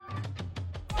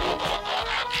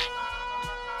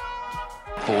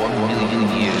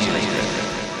4,000,000 years later.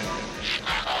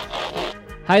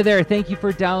 Hi there, thank you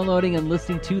for downloading and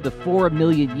listening to the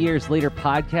 4,000,000 Years Later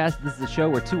podcast. This is a show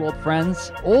where two old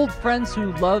friends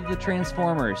who love the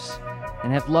Transformers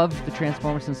and have loved the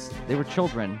Transformers since they were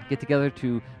children, get together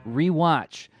to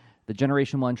rewatch the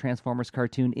Generation 1 Transformers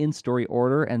cartoon in story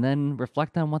order and then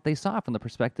reflect on what they saw from the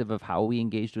perspective of how we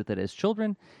engaged with it as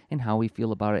children and how we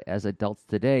feel about it as adults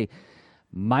today.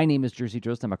 My name is Jersey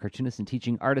Drost. I'm a cartoonist and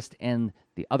teaching artist, and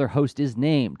the other host is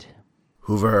named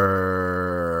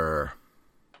Hoover.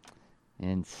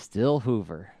 And still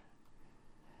Hoover.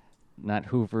 Not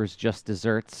Hoover's Just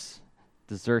Desserts.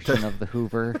 Desertion of the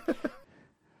Hoover.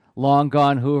 Long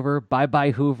gone Hoover.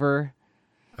 Bye-bye Hoover.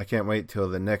 I can't wait till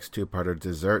the next two-parter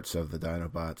desserts of the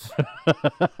Dinobots.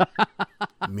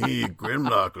 Me,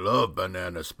 Grimlock, love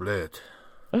banana split.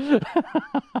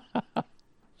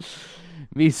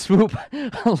 Me, Swoop,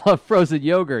 love frozen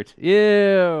yogurt.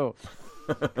 Ew.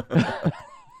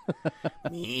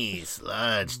 Me,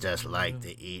 Sludge, just like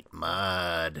to eat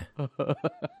mud.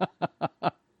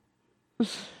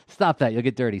 Stop that. You'll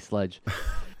get dirty, Sludge.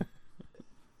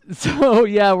 So,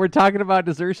 yeah, we're talking about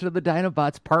Desertion of the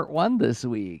Dinobots Part 1 this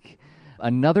week.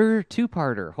 Another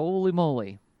two-parter. Holy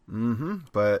moly.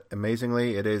 But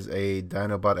amazingly, it is a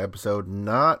Dinobot episode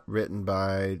not written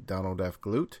by Donald F.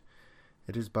 Glute.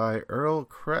 It is by Earl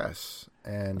Kress,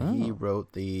 and he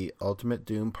wrote the Ultimate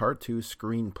Doom Part 2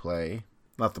 screenplay.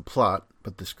 Not the plot,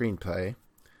 but the screenplay.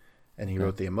 And he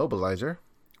wrote The Immobilizer,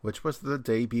 which was the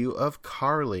debut of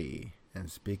Carly. And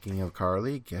speaking of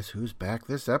Carly, guess who's back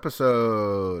this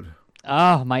episode?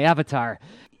 Oh, my avatar.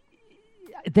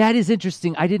 That is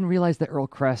interesting. I didn't realize that Earl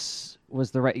Kress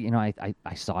was the right... You know, I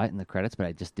saw it in the credits, but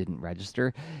I just didn't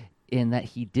register. In that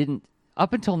he didn't,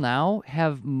 up until now,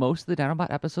 have most of the Dinobot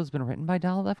episodes been written by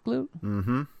Donald F. Glute?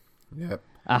 Mm-hmm. Yep.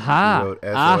 Aha. He wrote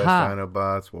SOS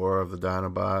Dinobots, War of the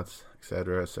Dinobots,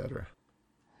 etc., etc.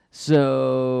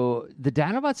 So the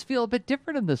Dinobots feel a bit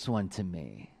different in this one to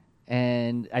me.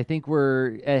 And I think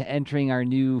we're entering our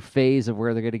new phase of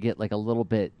where they're going to get like a little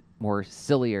bit more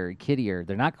sillier, kiddier.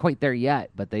 They're not quite there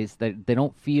yet, but they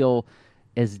don't feel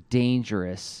as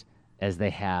dangerous as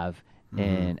they have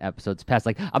in episodes past.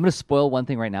 Like, I'm going to spoil one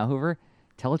thing right now, Hoover.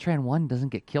 Teletran 1 doesn't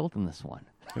get killed in this one.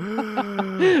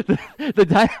 the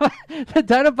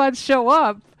Dinobots show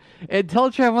up, and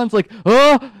Teletran 1's like,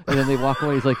 oh! And then they walk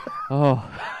away. He's like, oh.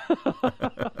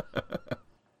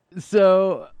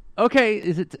 So... Okay,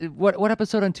 is it what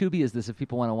episode on Tubi is this if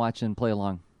people want to watch and play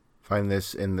along? Find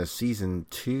this in the Season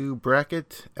 2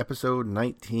 bracket, Episode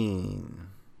 19.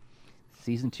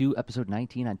 Season 2, Episode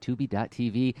 19 on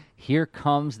Tubi.tv. Here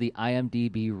comes the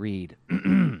IMDb read.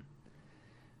 When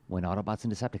Autobots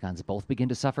and Decepticons both begin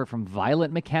to suffer from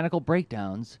violent mechanical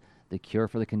breakdowns, the cure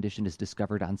for the condition is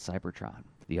discovered on Cybertron.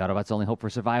 The Autobots' only hope for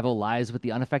survival lies with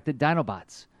the unaffected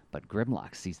Dinobots. But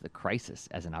Grimlock sees the crisis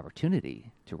as an opportunity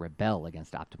to rebel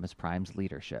against Optimus Prime's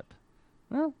leadership.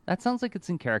 Well, that sounds like it's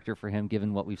in character for him,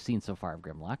 given what we've seen so far of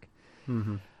Grimlock.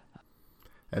 Mm-hmm.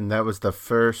 And that was the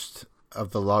first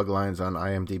of the log lines on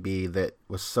IMDb that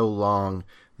was so long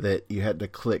that you had to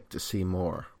click to see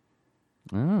more.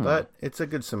 Oh. But it's a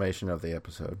good summation of the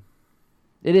episode.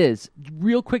 It is.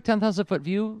 Real quick 10,000-foot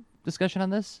view discussion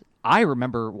on this. I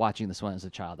remember watching this one as a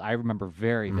child. I remember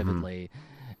very vividly.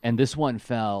 And this one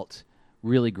felt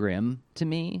really grim to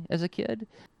me as a kid.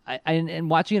 And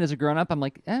watching it as a grown-up, I'm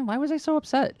like, why was I so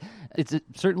upset? It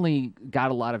certainly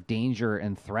got a lot of danger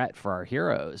and threat for our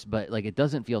heroes, but like it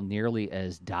doesn't feel nearly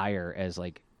as dire as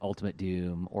like Ultimate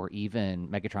Doom or even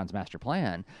Megatron's Master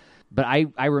Plan. But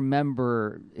I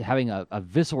remember having a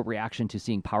visceral reaction to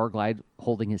seeing Powerglide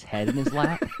holding his head in his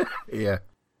lap. Yeah.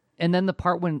 And then the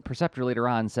part when Perceptor later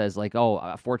on says, like,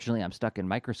 oh, fortunately I'm stuck in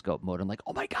microscope mode. I'm like,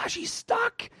 oh my gosh, he's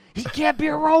stuck. He can't be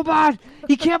a robot.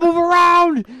 He can't move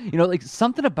around. You know, like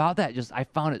something about that I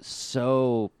found it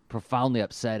so profoundly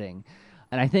upsetting.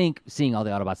 And I think seeing all the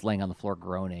Autobots laying on the floor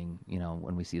groaning, you know,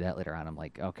 when we see that later on, I'm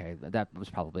like, okay, that was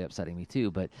probably upsetting me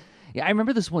too. But yeah, I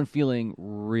remember this one feeling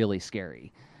really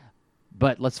scary.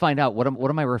 But let's find out, what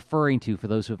am I referring to for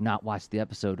those who have not watched the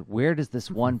episode? Where does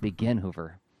this one begin,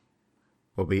 Hoover?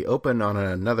 Will be open on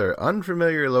another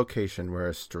unfamiliar location where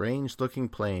a strange-looking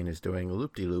plane is doing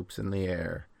loop-de-loops in the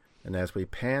air. And as we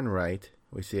pan right,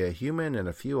 we see a human and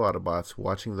a few Autobots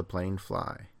watching the plane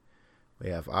fly. We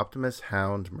have Optimus,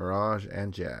 Hound, Mirage,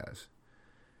 and Jazz.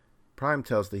 Prime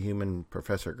tells the human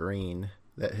Professor Green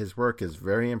that his work is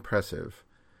very impressive.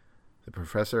 The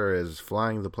professor is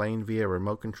flying the plane via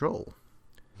remote control.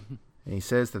 And he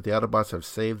says that the Autobots have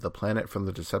saved the planet from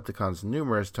the Decepticons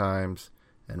numerous times,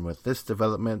 and with this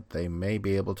development, they may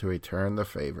be able to return the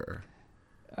favor.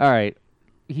 All right.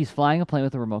 He's flying a plane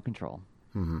with a remote control.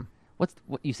 Mm-hmm. What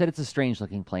you said? It's a strange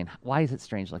looking plane. Why is it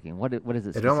strange looking? What is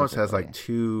it? It almost has specifically? like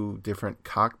two different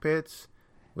cockpits,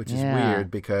 which is Yeah. weird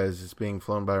because it's being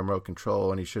flown by remote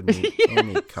control and he shouldn't need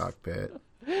any cockpit.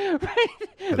 Right.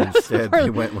 But That's instead, the part- they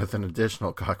went with an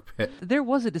additional cockpit. There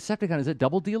was a Decepticon. Is it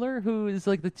Double Dealer who is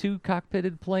like the two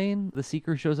cockpitted plane? The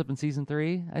Seeker shows up in season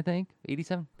 3, I think.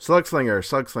 87. Slugslinger.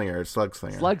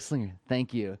 Slugslinger.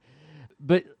 Thank you.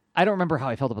 But I don't remember how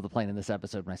I felt about the plane in this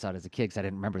episode when I saw it as a kid because I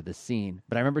didn't remember this scene.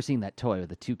 But I remember seeing that toy with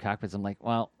the two cockpits. I'm like,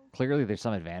 well, clearly there's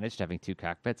some advantage to having two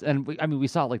cockpits. And we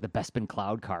saw like the Bespin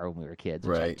Cloud car when we were kids,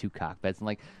 which Right. had two cockpits. And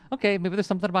like, okay, maybe there's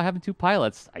something about having two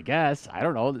pilots. I guess. I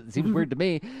don't know. It seems weird to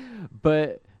me.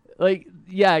 But like,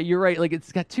 yeah, you're right. Like,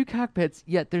 it's got two cockpits,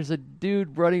 yet there's a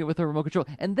dude running it with a remote control.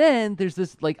 And then there's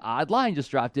this like odd line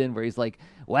just dropped in where he's like,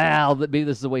 well, maybe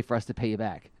this is a way for us to pay you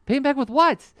back. Pay him back with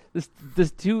what?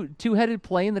 This two-headed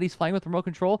plane that he's flying with remote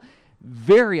control?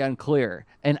 Very unclear.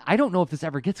 And I don't know if this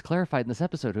ever gets clarified in this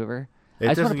episode, Hoover. I It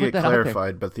just wanna doesn't put get that out there.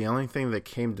 clarified, but the only thing that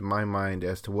came to my mind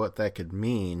as to what that could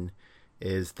mean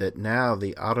is that now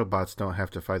the Autobots don't have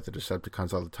to fight the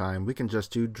Decepticons all the time. We can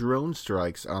just do drone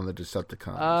strikes on the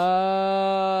Decepticons.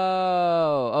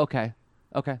 Oh, okay.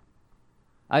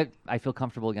 I feel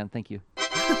comfortable again. Thank you.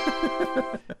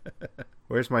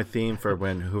 Where's my theme for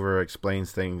when Hoover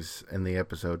explains things in the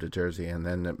episode to Jersey and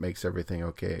then it makes everything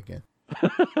okay again?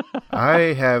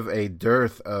 I have a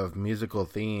dearth of musical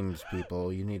themes,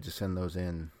 people. You need to send those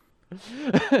in.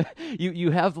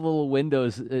 You have the little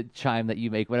Windows chime that you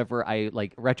make whenever I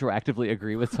like retroactively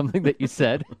agree with something that you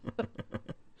said.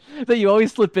 That you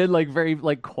always slip in like very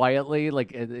like quietly,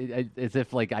 like as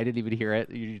if like I didn't even hear it.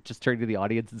 You're just turning to the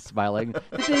audience and smiling.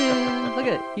 Look at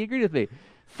it, he agreed with me.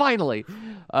 Finally,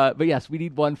 but yes, we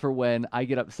need one for when I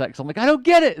get upset because I'm like, I don't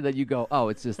get it, and then you go, oh,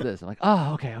 it's just this. I'm like,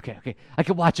 oh, okay, I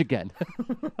can watch again.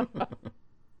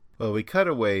 Well, we cut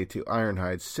away to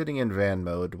Ironhide sitting in van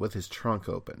mode with his trunk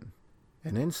open.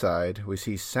 And inside, we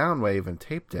see Soundwave in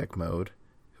tape deck mode,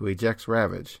 who ejects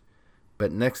Ravage.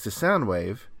 But next to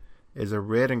Soundwave is a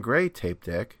red and gray tape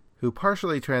deck, who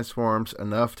partially transforms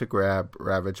enough to grab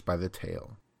Ravage by the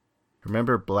tail.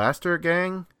 Remember Blaster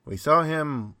Gang? We saw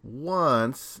him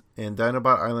once in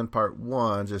Dinobot Island Part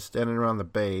 1, just standing around the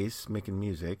base, making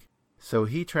music. So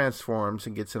he transforms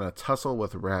and gets in a tussle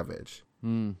with Ravage.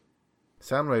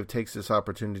 Soundwave takes this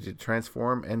opportunity to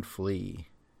transform and flee.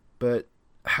 But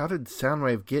how did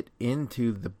Soundwave get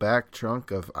into the back trunk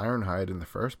of Ironhide in the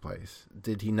first place?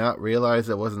 Did he not realize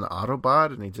it was an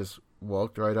Autobot and he just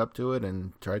walked right up to it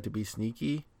and tried to be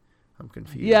sneaky? I'm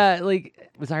confused. Yeah, like,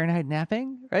 was Ironhide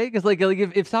napping? Right? Because like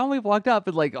if Soundwave walked up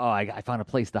and like, oh, I found a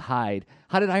place to hide,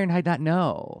 how did Ironhide not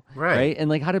know? Right. And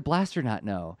like, how did Blaster not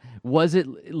know? Was it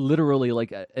literally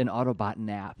like an Autobot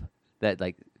nap that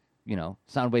like, you know,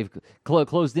 Soundwave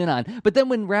closed in on? But then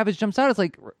when Ravage jumps out, it's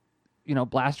like, you know,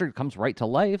 Blaster comes right to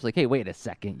life. It's like, hey, wait a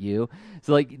second, you.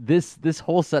 So like this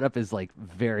whole setup is like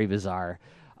very bizarre.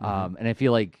 And I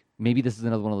feel like maybe this is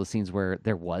another one of those scenes where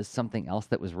there was something else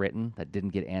that was written that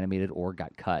didn't get animated or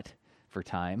got cut for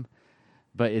time.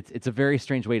 But it's a very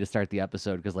strange way to start the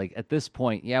episode because, like, at this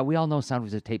point, yeah, we all know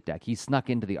Soundwave's a tape deck. He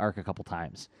snuck into the Ark a couple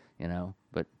times, you know.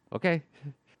 But okay.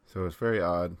 So it's very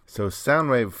odd. So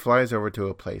Soundwave flies over to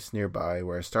a place nearby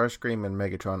where Starscream and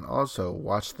Megatron also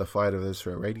watch the flight of this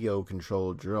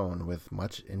radio-controlled drone with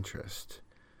much interest.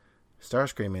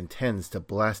 Starscream intends to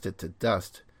blast it to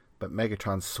dust, but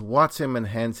Megatron swats him and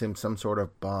hands him some sort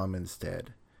of bomb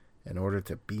instead, in order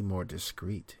to be more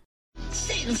discreet.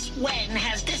 Since when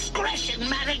has discretion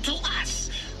mattered to us?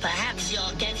 Perhaps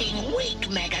you're getting weak,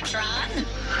 Megatron.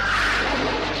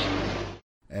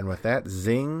 And with that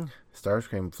zing,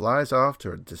 Starscream flies off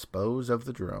to dispose of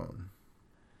the drone.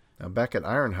 Now back at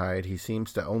Ironhide, he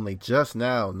seems to only just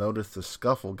now notice the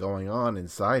scuffle going on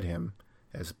inside him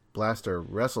as Blaster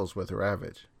wrestles with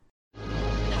Ravage.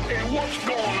 Hey, what's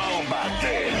going on back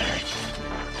there?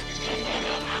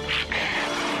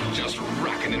 Just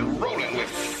rocking and rolling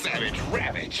with Savage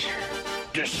Ravage.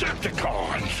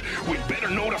 Decepticons! We better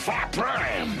notify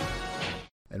Prime!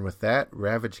 And with that,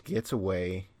 Ravage gets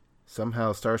away.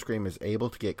 Somehow Starscream is able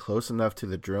to get close enough to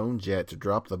the drone jet to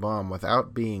drop the bomb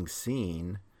without being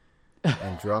seen,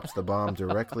 and drops the bomb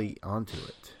directly onto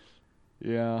it.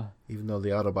 Yeah. Even though the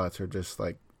Autobots are just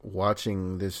like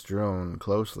watching this drone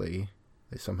closely,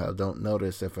 they somehow don't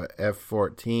notice if a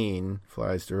F-14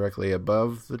 flies directly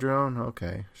above the drone.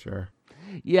 Okay, sure.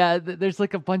 Yeah, there's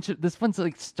like a bunch of, this one's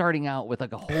like starting out with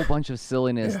like a whole bunch of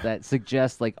silliness that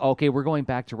suggests like, okay, we're going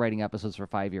back to writing episodes for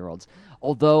 5-year-olds.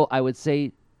 Although I would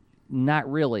say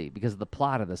not really because of the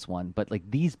plot of this one, but like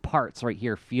these parts right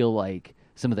here feel like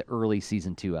some of the early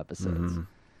season 2 episodes.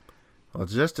 Well,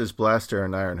 just as Blaster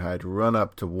and Ironhide run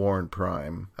up to warn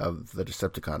Prime of the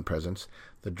Decepticon presence,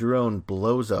 the drone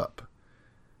blows up.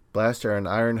 Blaster and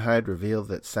Ironhide reveal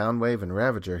that Soundwave and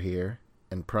Ravage are here,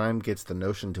 and Prime gets the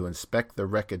notion to inspect the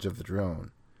wreckage of the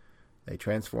drone. They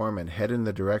transform and head in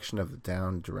the direction of the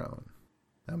downed drone.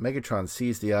 Now, Megatron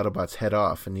sees the Autobots head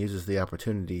off and uses the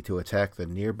opportunity to attack the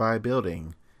nearby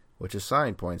building, which a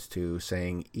sign points to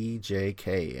saying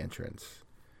EJK entrance.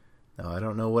 Now, I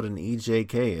don't know what an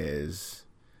EJK is.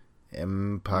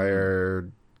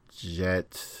 Empire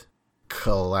Jet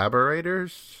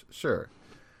Collaborators? Sure.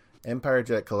 Empire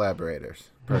Jet Collaborators.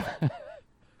 Perfect.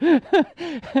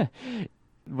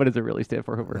 What does it really stand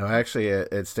for, Hoover? No, actually,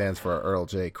 it stands for Earl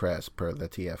J. Kress, per the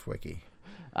TF Wiki.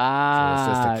 So Ah.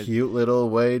 it's just a cute little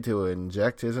way to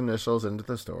inject his initials into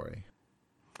the story.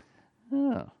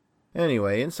 Oh.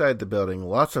 Anyway, inside the building,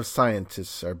 lots of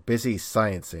scientists are busy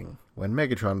sciencing when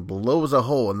Megatron blows a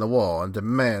hole in the wall and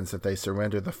demands that they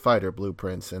surrender the fighter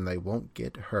blueprints and they won't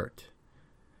get hurt.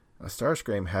 Now,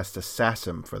 Starscream has to sass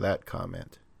him for that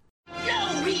comment.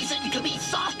 No reason to be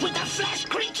soft with the flesh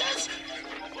creatures.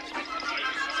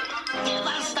 Give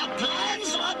us the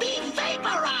plans or be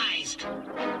vaporized.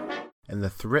 And the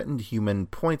threatened human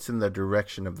points in the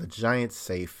direction of the giant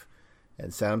safe,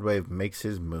 and Soundwave makes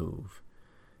his move.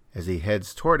 As he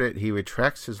heads toward it, he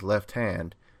retracts his left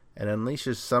hand and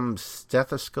unleashes some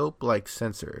stethoscope-like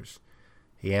sensors.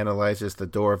 He analyzes the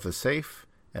door of the safe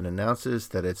and announces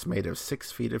that it's made of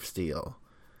 6 feet of steel.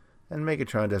 And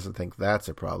Megatron doesn't think that's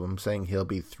a problem, saying he'll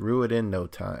be through it in no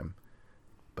time.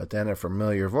 But then a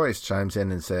familiar voice chimes in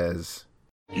and says,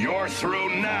 You're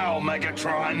through now,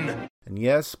 Megatron. and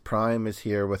yes, Prime is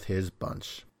here with his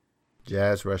bunch.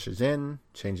 Jazz rushes in,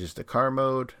 changes to car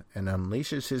mode, and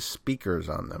unleashes his speakers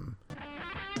on them.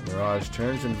 Mirage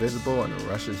turns invisible and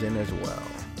rushes in as well.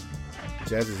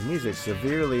 Jazz's music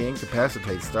severely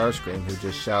incapacitates Starscream, who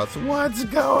just shouts, "What's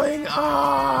going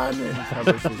on?" and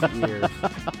covers his ears.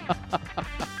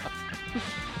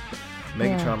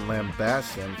 Megatron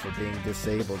lambasts him for being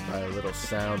disabled by a little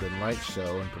sound and light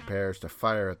show and prepares to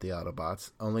fire at the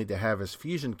Autobots, only to have his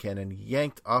fusion cannon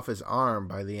yanked off his arm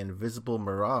by the invisible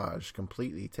Mirage,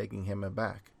 completely taking him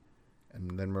aback.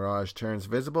 And then Mirage turns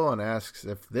visible and asks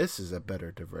if this is a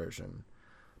better diversion.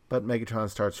 But Megatron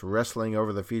starts wrestling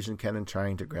over the fusion cannon,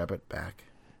 trying to grab it back.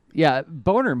 Yeah,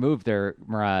 boner move there,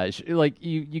 Mirage. Like,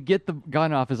 you get the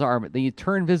gun off his arm, then you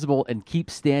turn visible and keep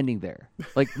standing there.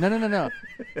 Like, no.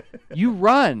 You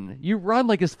run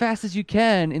like as fast as you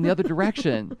can in the other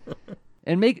direction,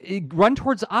 and run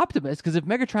towards Optimus. Because if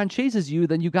Megatron chases you,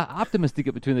 then you got Optimus to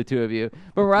get between the two of you.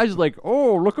 But Mirage is like,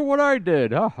 "Oh, look at what I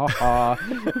did! Ha ha ha!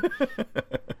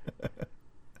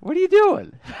 What are you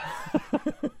doing?"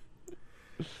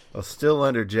 While still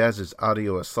under Jazz's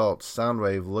audio assault,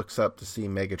 Soundwave looks up to see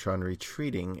Megatron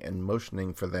retreating and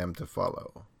motioning for them to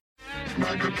follow.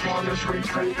 Megatron is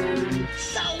retreating.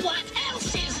 So what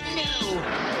else is new?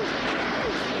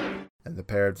 And the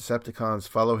pair of Decepticons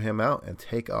follow him out and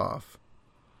take off.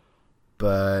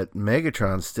 But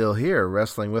Megatron's still here,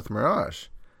 wrestling with Mirage.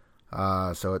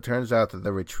 So it turns out that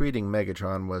the retreating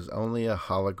Megatron was only a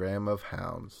hologram of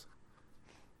Hounds.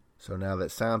 So now that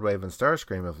Soundwave and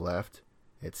Starscream have left,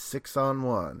 it's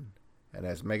 6-on-1, and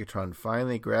as Megatron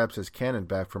finally grabs his cannon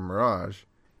back from Mirage,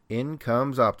 in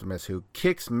comes Optimus, who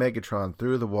kicks Megatron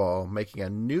through the wall, making a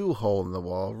new hole in the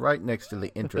wall right next to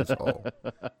the entrance hole.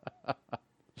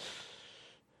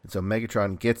 And so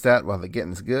Megatron gets that while the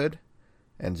getting's good,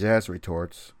 and Jazz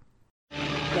retorts,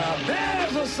 Now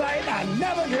there's a sight I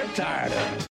never get tired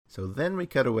of. So then we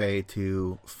cut away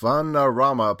to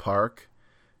Fun-A-Rama Park,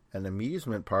 an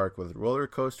amusement park with roller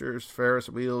coasters, Ferris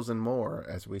wheels, and more,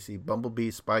 as we see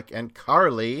Bumblebee, Spike, and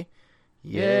Carly.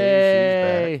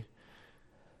 Yay! She's back.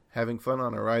 Having fun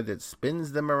on a ride that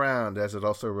spins them around as it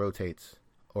also rotates.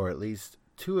 Or at least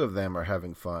 2 of them are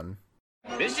having fun.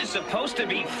 This is supposed to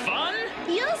be fun?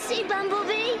 You'll see,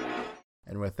 Bumblebee.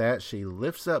 And with that, she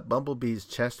lifts up Bumblebee's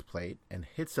chest plate and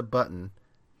hits a button,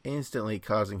 instantly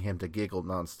causing him to giggle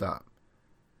nonstop.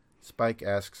 Spike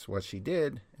asks what she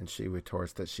did, and she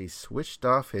retorts that she switched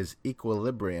off his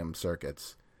equilibrium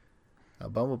circuits. Now,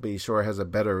 Bumblebee sure has a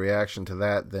better reaction to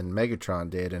that than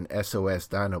Megatron did in SOS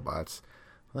Dinobots.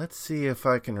 Let's see if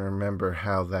I can remember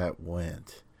how that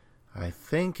went. I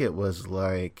think it was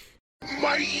like...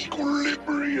 My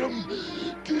equilibrium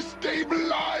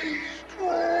destabilized.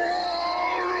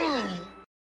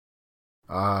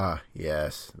 Ah,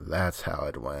 yes, that's how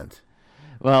it went.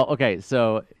 Well, okay,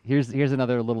 so here's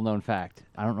another little known fact.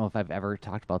 I don't know if I've ever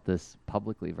talked about this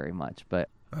publicly very much, but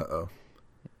Uh-oh.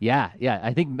 yeah,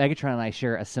 I think Megatron and I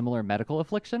share a similar medical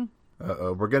affliction.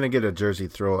 Uh-oh, we're going to get a Jersey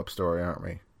throw-up story, aren't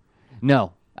we?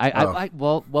 No,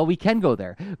 Well, we can go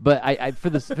there, but I for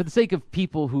the sake of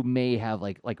people who may have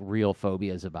like real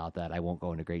phobias about that, I won't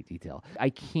go into great detail. I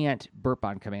can't burp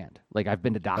on command. Like I've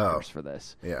been to doctors for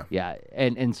this. Yeah,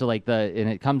 and so like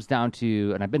it comes down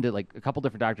to, and I've been to like a couple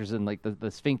different doctors, and like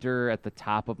the sphincter at the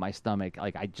top of my stomach,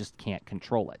 like I just can't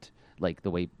control it, like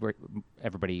the way a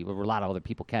lot of other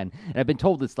people can. And I've been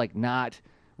told it's like not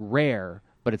rare,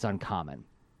 but it's uncommon.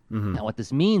 Mm-hmm. Now, what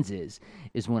this means is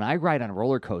when I ride on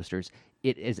roller coasters,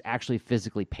 it is actually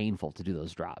physically painful to do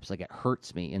those drops. Like it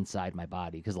hurts me inside my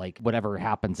body because like whatever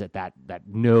happens at that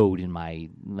node in my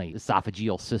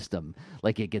esophageal system,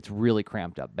 like it gets really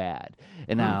cramped up bad.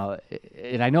 And now,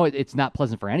 and I know it's not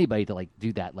pleasant for anybody to like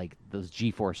do that, like those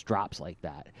G-force drops like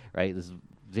that, right?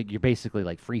 You're basically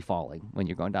like free falling when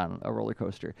you're going down a roller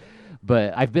coaster.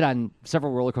 But I've been on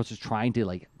several roller coasters trying to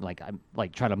I'm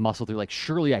trying to muscle through, like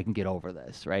surely I can get over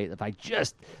this, right? If I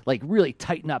just like really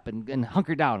tighten up and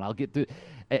hunker down, I'll get through.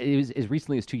 It was as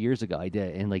recently as 2 years ago I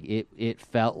did, and like it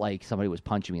felt like somebody was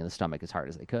punching me in the stomach as hard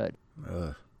as they could.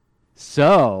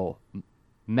 So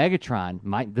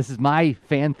Megatron, this is my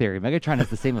fan theory. Megatron has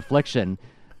the same affliction,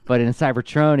 but in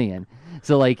Cybertronian.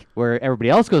 So like where everybody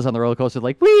else goes on the roller coaster,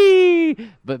 like whee,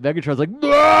 but Megatron's like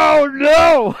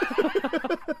no.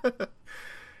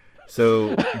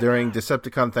 So during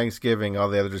Decepticon Thanksgiving, all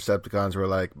the other Decepticons were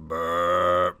like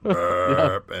burp,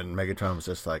 burp, and Megatron was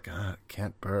just like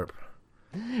can't burp.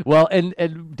 Well,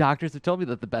 and doctors have told me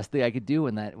that the best thing I could do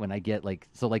when I get like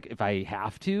if I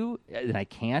have to and I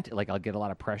can't, like I'll get a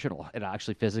lot of pressure, it'll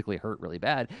actually physically hurt really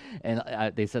bad, and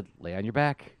they said lay on your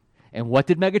back. And what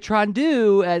did Megatron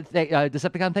do at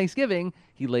Decepticon Thanksgiving?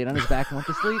 He laid on his back and went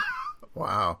to sleep.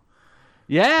 Wow.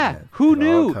 Yeah. Who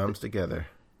knew? It all comes together.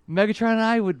 Megatron and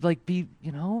I would like be,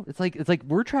 it's like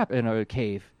we're trapped in a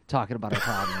cave talking about our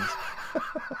problems.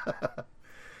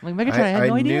 Like Megatron, I had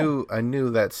no idea. I knew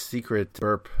that secret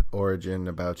burp origin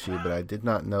about you, but I did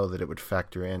not know that it would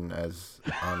factor in as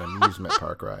on amusement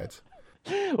park rides.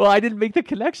 Well, I didn't make the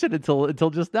connection until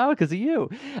just now because of you.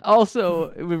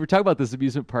 Also, we were talking about this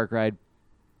amusement park ride.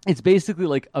 It's basically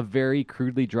like a very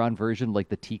crudely drawn version, like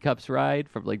the Teacups ride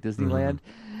from like Disneyland,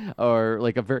 or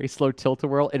like a very slow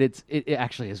tilt-a-whirl. And it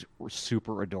actually is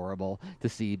super adorable to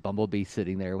see Bumblebee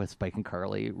sitting there with Spike and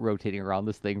Carly rotating around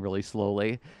this thing really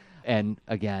slowly. And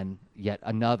again, yet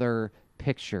another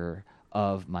picture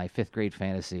of my fifth grade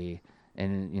fantasy,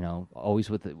 and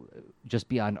always with just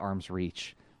beyond arm's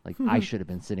reach. Like I should have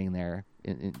been sitting there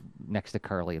next to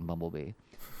Carly and Bumblebee,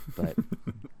 but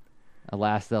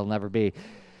alas, they'll never be.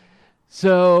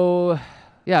 So,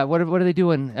 yeah, what are they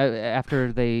doing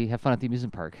after they have fun at the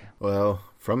amusement park? Well,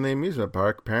 from the amusement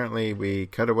park, apparently we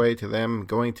cut away to them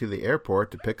going to the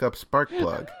airport to pick up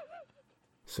Sparkplug.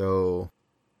 So,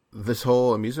 this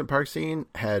whole amusement park scene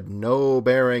had no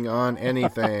bearing on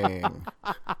anything.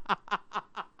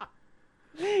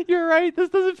 You're right. This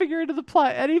doesn't figure into the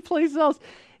plot anyplace else.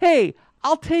 Hey,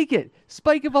 I'll take it.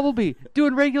 Spike and Bumblebee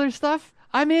doing regular stuff.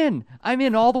 I'm in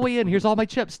all the way in. Here's all my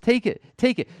chips. Take it.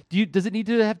 Does it need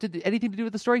to have anything to do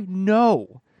with the story?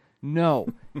 No.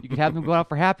 You can have them going out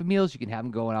for Happy Meals. You can have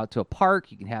them going out to a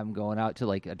park. You can have them going out to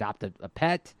like adopt a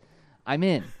pet. I'm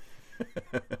in.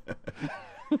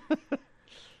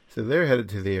 So they're headed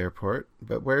to the airport,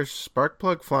 but where's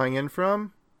Sparkplug flying in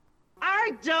from?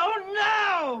 I don't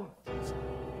know!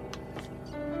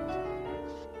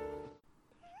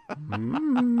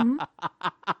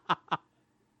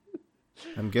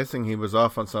 I'm guessing he was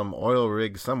off on some oil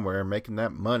rig somewhere making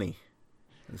that money.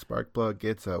 And Sparkplug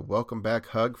gets a welcome back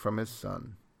hug from his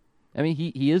son. I mean,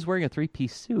 he is wearing a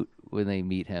 3-piece suit when they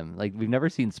meet him. Like, we've never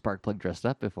seen Sparkplug dressed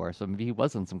up before, so maybe he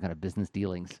was on some kind of business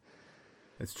dealings.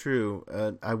 It's true.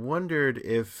 I wondered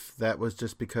if that was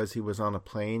just because he was on a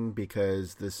plane,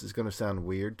 because this is going to sound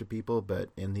weird to people, but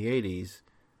in the 80s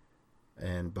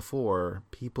and before,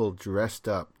 people dressed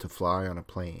up to fly on a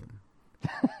plane.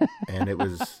 And it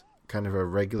was kind of a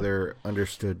regular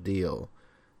understood deal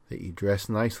that you dress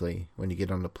nicely when you get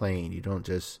on the plane. You don't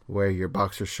just wear your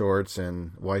boxer shorts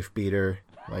and wife beater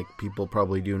like people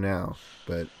probably do now.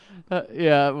 But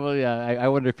I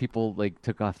wonder if people like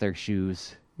took off their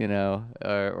shoes,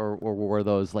 or wore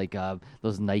those like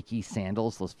those Nike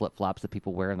sandals, those flip flops that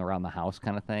people wear around the house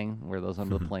kind of thing. Wear those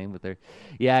onto the plane with their.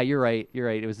 Yeah, you're right.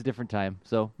 It was a different time,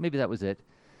 so maybe that was it.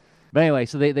 But anyway,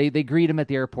 so they greet him at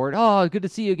the airport. Oh, good to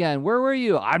see you again. Where were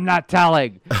you? I'm not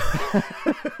telling.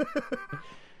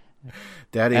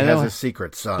 Daddy has a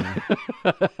secret, son.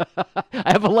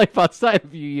 I have a life outside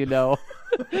of you,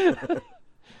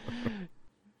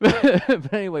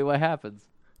 But anyway, what happens?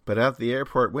 But out the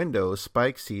airport window,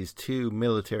 Spike sees 2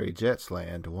 military jets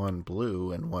land, one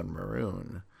blue and one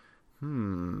maroon.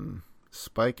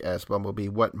 Spike asks Bumblebee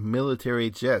what military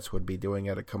jets would be doing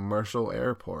at a commercial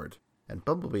airport, and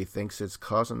Bumblebee thinks it's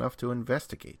cause enough to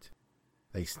investigate.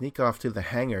 They sneak off to the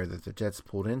hangar that the jets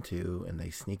pulled into, and they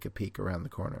sneak a peek around the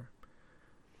corner.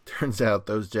 Turns out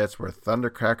those jets were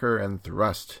Thundercracker and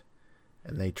Thrust,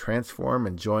 and they transform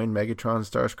and join Megatron,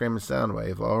 Starscream, and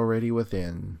Soundwave already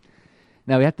within.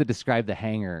 Now we have to describe the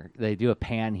hangar. They do a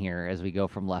pan here as we go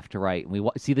from left to right, and we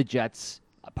see the jets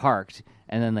parked,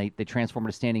 and then they transform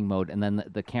into standing mode, and then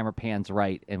the camera pans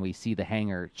right, and we see the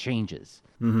hangar changes.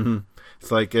 Mm-hmm.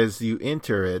 It's like as you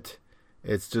enter it,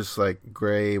 it's just like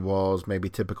gray walls, maybe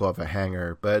typical of a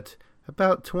hangar, but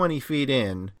about 20 feet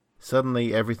in,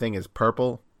 suddenly everything is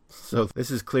purple. So this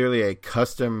is clearly a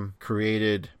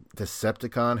custom-created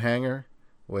Decepticon hangar,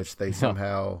 which they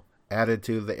somehow added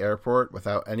to the airport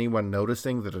without anyone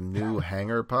noticing that a new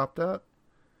hangar popped up.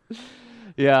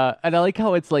 Yeah, and I like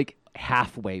how it's like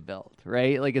halfway built,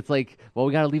 right? Like it's like, well,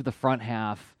 we got to leave the front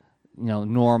half,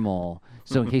 normal.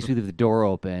 So in case we leave the door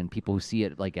open, people who see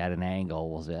it like at an angle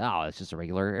will say, "Oh, it's just a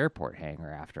regular airport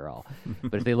hangar after all."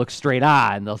 But if they look straight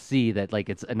on, they'll see that like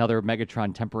it's another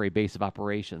Megatron temporary base of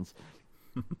operations,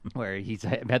 where he's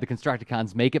had the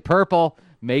Constructicons make it purple,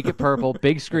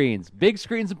 big screens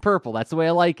in purple. That's the way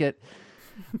I like it.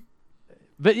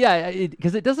 But yeah,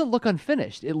 because it doesn't look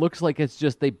unfinished. It looks like it's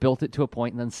just they built it to a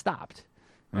point and then stopped.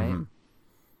 Right? Mm-hmm.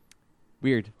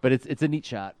 Weird, but it's a neat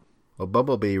shot. Well,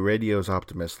 Bumblebee radios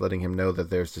Optimus, letting him know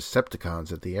that there's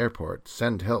Decepticons at the airport.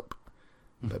 Send help.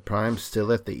 But Prime's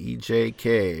still at the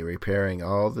EJK, repairing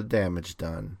all the damage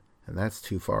done, and that's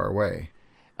too far away.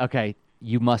 Okay,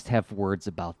 you must have words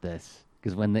about this,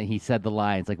 because when he said the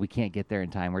lines, like, we can't get there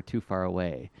in time, we're too far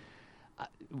away.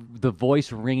 The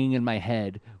voice ringing in my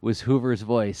head was Hoover's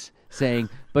voice saying,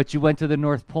 "But you went to the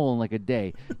North Pole in like a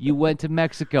day. You went to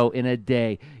Mexico in a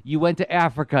day. You went to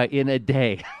Africa in a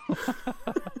day."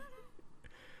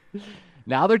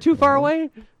 Now they're too far away?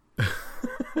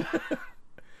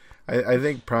 I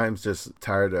think Prime's just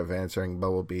tired of answering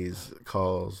Bumblebee's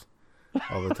calls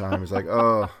all the time. He's like,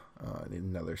 oh, I need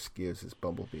another excuse. It's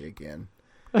Bumblebee again.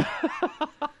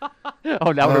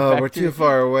 Now we're too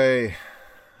far away.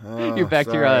 Oh, you're back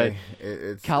sorry. to your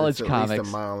it's college at comics.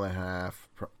 Least a mile and a half.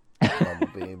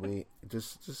 Bumblebee. We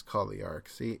just call the Ark.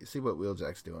 See what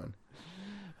Wheeljack's doing.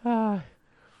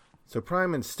 So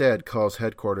Prime instead calls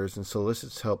headquarters and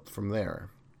solicits help from there.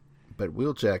 But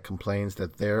Wheeljack complains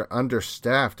that they're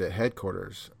understaffed at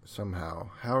headquarters somehow.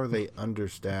 How are they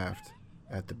understaffed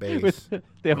at the base?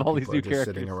 They have all these new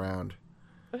characters sitting around.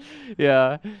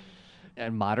 Yeah.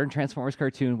 In modern Transformers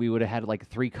cartoon, we would have had like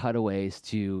 3 cutaways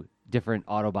to different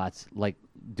Autobots like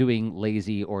doing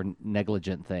lazy or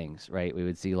negligent things, right? We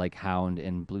would see like Hound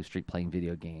and Blue Streak playing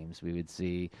video games. We would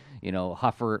see,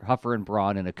 Huffer and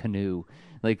Brawn in a canoe.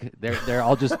 Like they're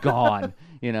all just gone,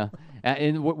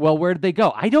 And well, where did they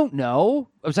go? I don't know.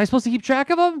 Was I supposed to keep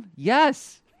track of them?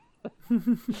 Yes.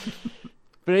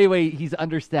 But anyway, he's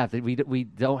understaffed. We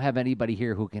don't have anybody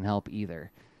here who can help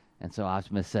either. And so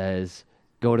Optimus says,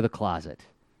 "Go to the closet."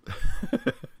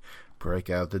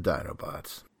 Break out the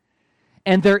Dinobots.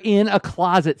 And they're in a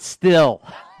closet still.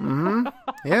 Mm-hmm.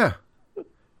 Yeah.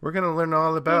 We're going to learn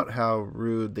all about how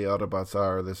rude the Autobots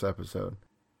are this episode.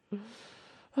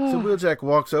 So Wheeljack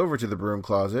walks over to the broom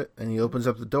closet, and he opens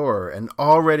up the door, and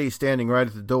already standing right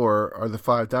at the door are the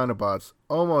 5 Dinobots,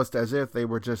 almost as if they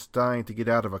were just dying to get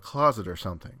out of a closet or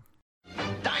something.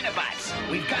 Dinobots,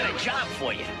 we've got a job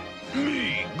for you.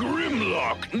 Me,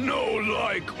 Grimlock, no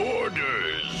like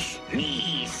orders.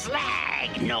 Me,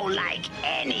 Slag, no like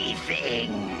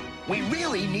anything. We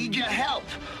really need your help.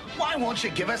 Why won't you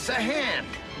give us a hand?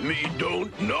 Me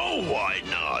don't know why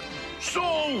not.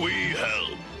 So we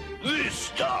help. This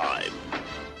time.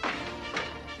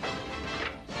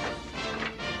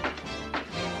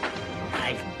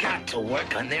 I've got to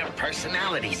work on their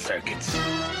personality circuits.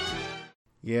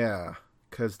 Yeah,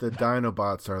 because the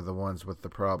Dinobots are the ones with the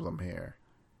problem here.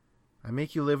 I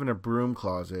make you live in a broom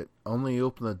closet, only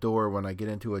open the door when I get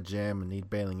into a jam and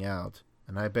need bailing out,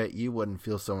 and I bet you wouldn't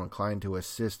feel so inclined to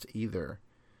assist either.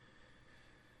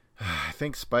 I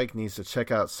think Spike needs to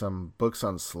check out some books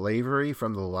on slavery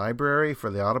from the library for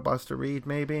the Autobots to read,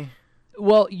 maybe?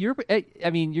 Well, you're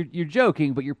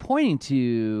joking, but you're pointing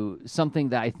to something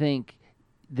that I think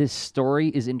this story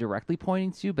is indirectly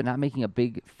pointing to, but not making a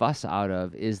big fuss out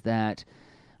of, is that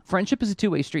friendship is a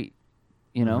two-way street,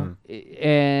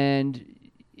 And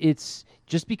it's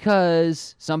just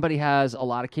because somebody has a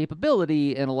lot of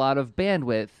capability and a lot of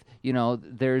bandwidth,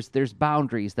 there's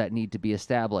boundaries that need to be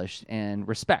established and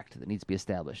respect that needs to be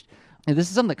established. And this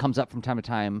is something that comes up from time to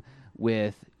time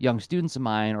with young students of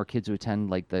mine or kids who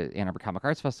attend like the Ann Arbor Comic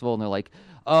Arts Festival, and they're like,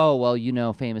 oh,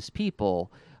 well, famous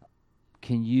people,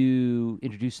 can you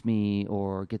introduce me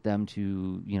or get them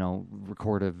to,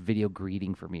 record a video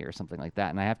greeting for me or something like that?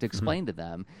 And I have to explain to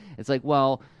them, it's like,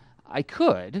 well, I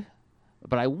could,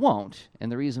 but I won't.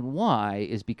 And the reason why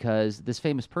is because this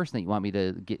famous person that you want me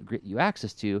to get you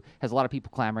access to has a lot of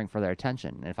people clamoring for their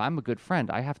attention. And if I'm a good friend,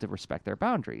 I have to respect their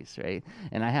boundaries, right?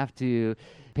 And I have to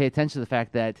pay attention to the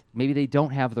fact that maybe they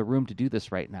don't have the room to do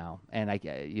this right now. And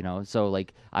so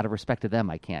like out of respect to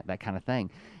them, I can't, that kind of thing.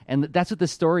 And that's what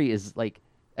this story is like,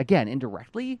 again,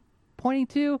 indirectly pointing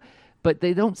to, but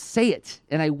they don't say it.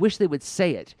 And I wish they would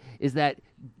say it, is that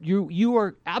you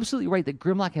are absolutely right that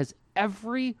Grimlock has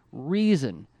every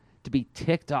reason to be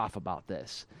ticked off about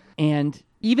this. And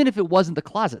even if it wasn't the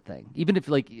closet thing, even if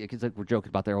because we're joking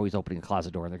about they're always opening a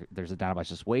closet door and there's a Dinobots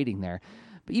just waiting there.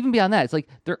 But even beyond that, it's like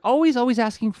they're always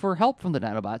asking for help from the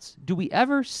Dinobots. Do we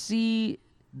ever see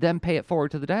them pay it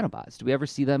forward to the Dinobots? Do we ever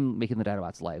see them making the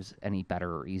Dinobots' lives any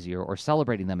better or easier or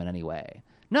celebrating them in any way?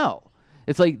 No.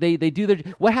 It's like they do their...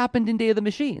 What happened in Day of the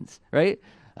Machines, right?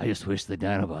 I just wish the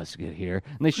Dinobots get here.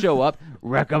 And they show up,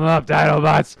 wreck them up,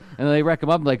 Dinobots. And they wreck them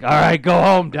up, like, all right, go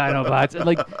home, Dinobots. And,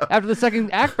 like, after the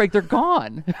second act break, they're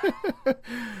gone.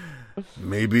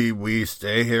 Maybe we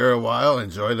stay here a while,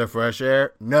 enjoy the fresh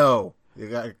air? No. You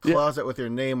got a closet with your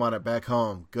name on it back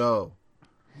home. Go.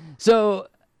 So...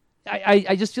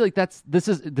 I just feel like this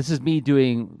is me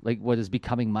doing like what is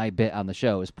becoming my bit on the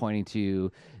show, is pointing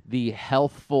to the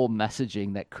healthful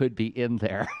messaging that could be in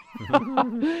there,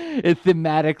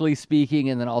 thematically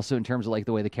speaking, and then also in terms of like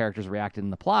the way the characters react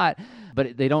in the plot.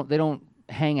 But they don't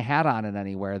hang a hat on it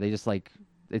anywhere. They just like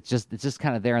it's just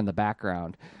kind of there in the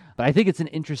background. But I think it's an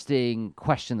interesting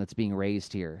question that's being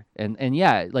raised here. And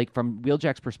yeah, like from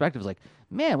Wheeljack's perspective, it's like,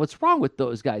 man, what's wrong with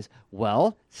those guys?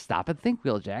 Well, stop and think,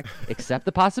 Wheeljack. Accept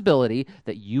the possibility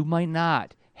that you might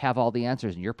not have all the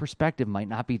answers and your perspective might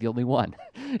not be the only one.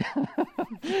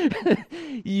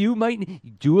 You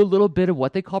might do a little bit of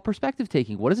what they call perspective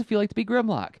taking. What does it feel like to be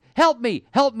Grimlock? Help me,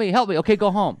 help me, help me. Okay, go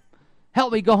home.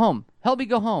 Help me, go home. Help me,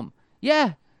 go home.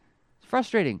 Yeah, it's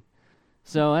frustrating.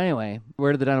 So anyway,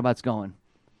 where are the Dinobots going?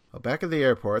 Well, back at the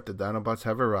airport, the Dinobots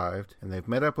have arrived, and they've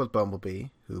met up with Bumblebee,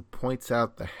 who points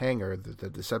out the hangar that the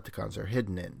Decepticons are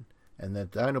hidden in. And the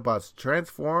Dinobots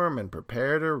transform and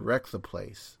prepare to wreck the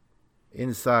place.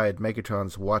 Inside,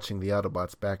 Megatron's watching the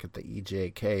Autobots back at the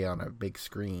EJK on a big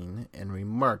screen, and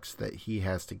remarks that he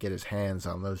has to get his hands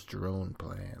on those drone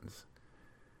plans.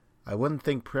 I wouldn't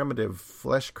think primitive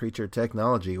flesh creature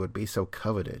technology would be so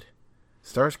coveted.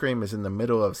 Starscream is in the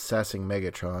middle of sassing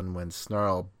Megatron when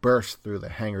Snarl bursts through the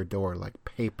hangar door like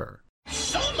paper.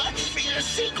 So much for your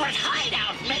secret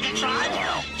hideout,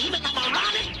 Megatron! Even the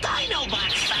moronic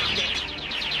Dinobots found it!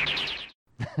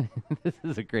 This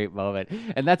is a great moment.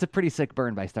 And that's a pretty sick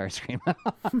burn by Starscream.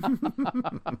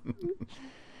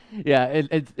 Yeah, and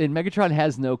Megatron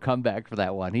has no comeback for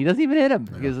that one. He doesn't even hit him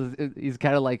because he's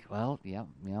kind of like, well, yeah,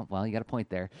 well, you got a point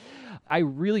there. I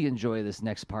really enjoy this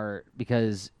next part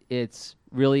because it's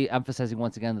really emphasizing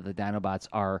once again that the Dinobots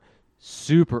are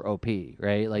super OP,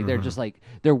 right? Like they're just like,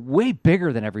 they're way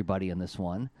bigger than everybody in this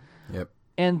one. Yep.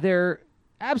 And they're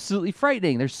absolutely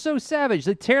frightening. They're so savage.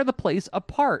 They tear the place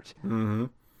apart. Mm-hmm.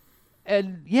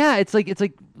 And yeah, it's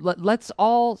like let's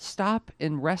all stop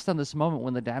and rest on this moment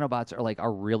when the Dinobots are like a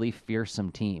really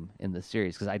fearsome team in this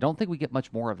series, because I don't think we get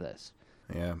much more of this.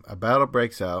 Yeah, a battle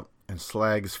breaks out, and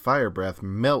Slag's fire breath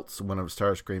melts one of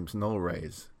Starscream's null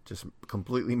rays. Just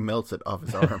completely melts it off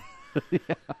his arm.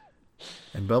 Yeah.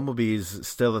 And Bumblebee's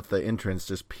still at the entrance,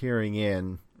 just peering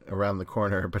in around the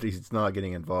corner, but he's not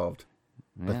getting involved.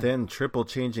 Yeah. But then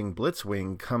triple-changing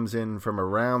Blitzwing comes in from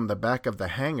around the back of the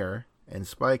hangar, and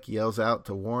Spike yells out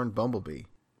to warn Bumblebee.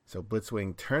 So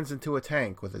Blitzwing turns into a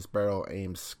tank with his barrel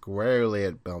aimed squarely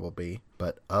at Bumblebee,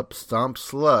 but up stomps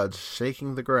Sludge,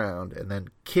 shaking the ground, and then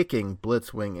kicking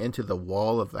Blitzwing into the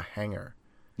wall of the hangar.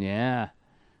 Yeah.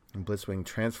 And Blitzwing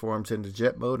transforms into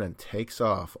jet mode and takes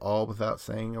off, all without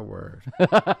saying a word.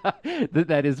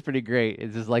 That is pretty great.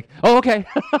 It's just like, oh, okay,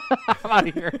 I'm out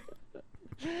of here.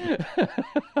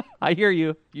 I hear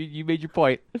you. You made your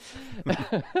point.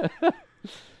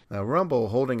 Now, Rumble,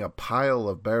 holding a pile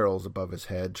of barrels above his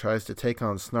head, tries to take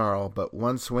on Snarl, but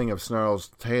one swing of Snarl's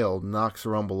tail knocks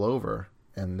Rumble over,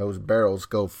 and those barrels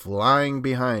go flying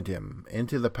behind him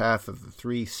into the path of the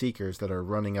three Seekers that are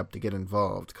running up to get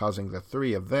involved, causing the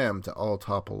three of them to all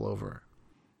topple over.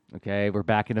 Okay, we're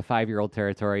back into 5-year-old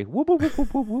territory. Whoop, whoop,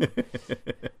 whoop, whoop, whoop,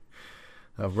 whoop.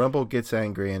 Rumble gets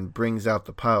angry and brings out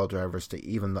the pile drivers to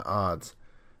even the odds.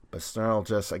 But Snarl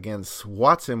just again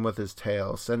swats him with his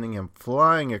tail, sending him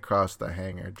flying across the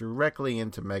hangar, directly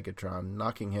into Megatron,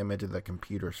 knocking him into the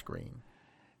computer screen.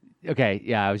 Okay,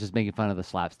 yeah, I was just making fun of the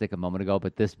slapstick a moment ago,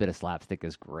 but this bit of slapstick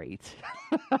is great.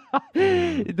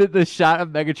 The shot of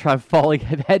Megatron falling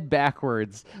head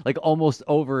backwards, like almost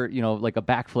over, like a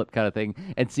backflip kind of thing,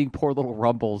 and seeing poor little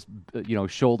Rumble's,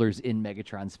 shoulders in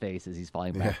Megatron's face as he's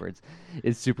falling backwards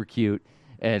is super cute.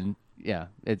 And yeah,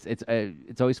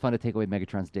 it's always fun to take away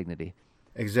Megatron's dignity.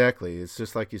 Exactly. It's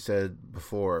just like you said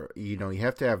before, you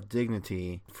have to have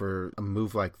dignity for a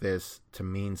move like this to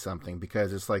mean something,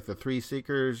 because it's like the Three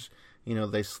Seekers,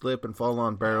 they slip and fall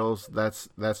on barrels. That's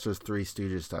just Three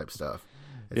Stooges type stuff.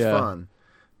 It's fun.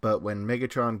 But when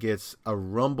Megatron gets a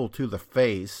rumble to the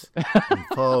face and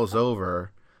falls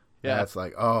over, that's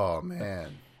like, oh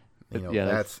man,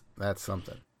 that's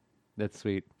something. That's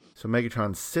sweet. So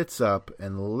Megatron sits up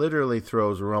and literally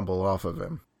throws Rumble off of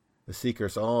him. The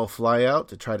Seekers all fly out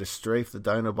to try to strafe the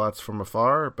Dinobots from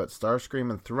afar, but Starscream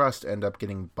and Thrust end up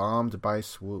getting bombed by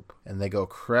Swoop, and they go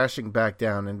crashing back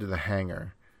down into the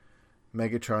hangar.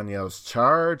 Megatron yells,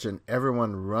 "Charge!" and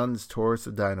everyone runs towards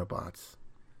the Dinobots.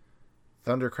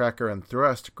 Thundercracker and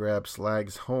Thrust grab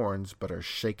Slag's horns, but are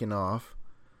shaken off.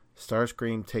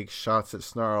 Starscream takes shots at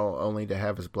Snarl, only to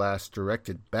have his blast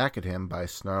directed back at him by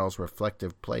Snarl's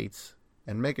reflective plates.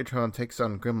 And Megatron takes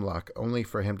on Grimlock, only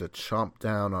for him to chomp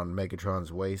down on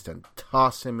Megatron's waist and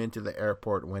toss him into the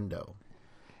airport window.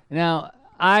 Now,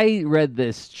 I read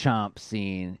this chomp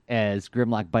scene as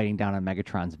Grimlock biting down on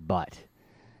Megatron's butt.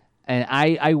 And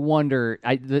I wonder,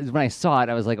 when I saw it,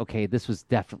 I was like, okay, this was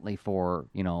definitely for,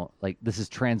 this is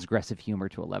transgressive humor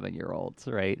to 11-year-olds,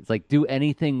 right? It's like, do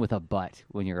anything with a butt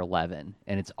when you're 11,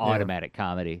 and it's automatic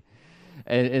comedy.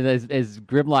 And as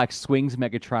Grimlock swings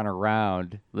Megatron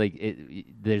around,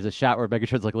 there's a shot where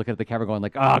Megatron's looking at the camera going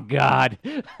oh, God.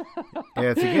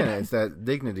 It's that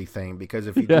dignity thing, because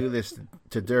if you do this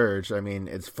to Dirge,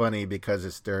 it's funny because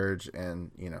it's Dirge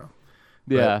and,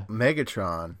 But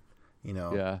Megatron,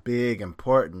 big,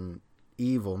 important,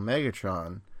 evil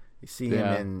Megatron, you see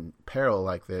him in peril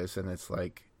like this, and it's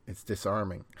like, it's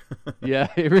disarming. Yeah,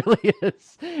 it really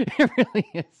is. It really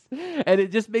is. And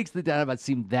it just makes the Dinobots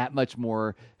seem that much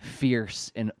more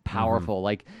fierce and powerful.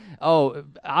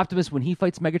 Optimus, when he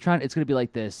fights Megatron, it's going to be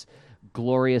like this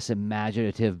glorious,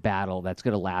 imaginative battle that's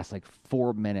going to last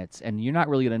 4 minutes, and you're not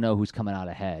really going to know who's coming out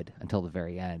ahead until the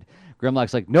very end.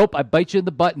 Grimlock's like, nope, I bite you in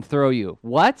the butt and throw you.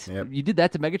 What? Yep. You did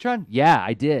that to Megatron? Yeah,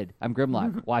 I did. I'm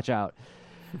Grimlock. Watch out.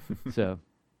 So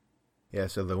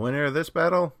the winner of this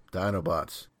battle,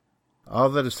 Dinobots. All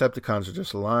the Decepticons are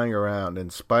just lying around,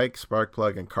 and Spike,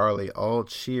 Sparkplug, and Carly all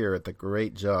cheer at the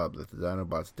great job that the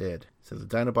Dinobots did. So the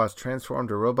Dinobots transform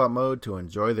to robot mode to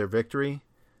enjoy their victory,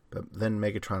 but then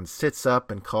Megatron sits up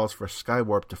and calls for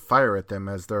Skywarp to fire at them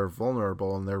as they're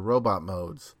vulnerable in their robot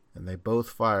modes. And they both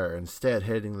fire, instead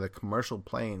hitting the commercial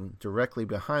plane directly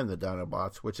behind the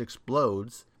Dinobots, which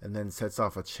explodes and then sets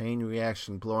off a chain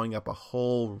reaction, blowing up a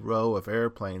whole row of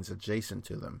airplanes adjacent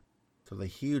to them. So the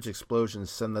huge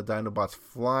explosions send the Dinobots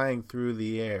flying through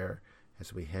the air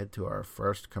as we head to our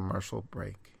first commercial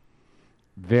break.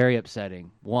 Very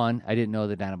upsetting. 1, I didn't know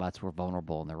the Dinobots were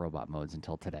vulnerable in their robot modes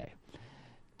until today.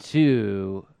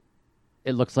 2,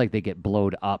 it looks like they get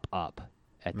blowed up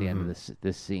at the end of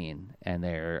this scene, and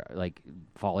they're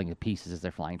falling to pieces as they're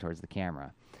flying towards the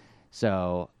camera.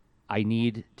 So I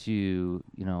need to,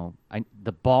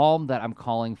 the balm that I'm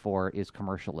calling for is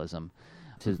commercialism.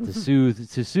 To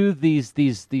soothe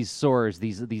these sores,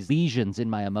 these lesions in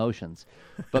my emotions.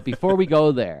 But before we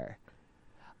go there,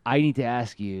 I need to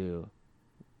ask you,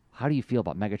 how do you feel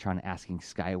about Megatron asking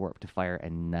Skywarp to fire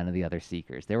and none of the other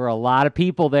Seekers? There were a lot of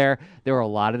people there. There were a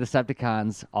lot of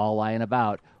Decepticons all lying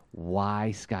about.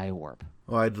 Why Skywarp?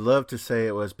 Well, I'd love to say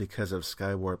it was because of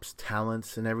Skywarp's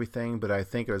talents and everything, but I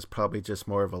think it was probably just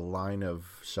more of a line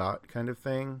of shot kind of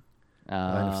thing,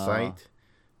 line of sight.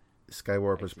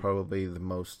 Skywarp is probably the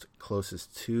most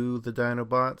closest to the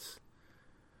Dinobots.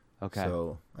 Okay.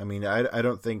 So, I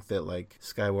don't think that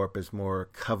Skywarp is more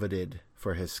coveted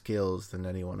for his skills than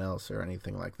anyone else or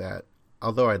anything like that.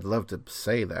 Although I'd love to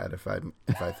say that if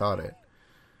I thought it.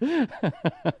 Yeah,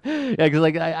 because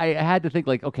I had to think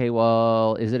okay,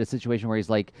 well, is it a situation where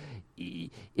he's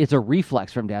it's a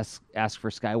reflex for him to ask for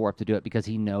Skywarp to do it because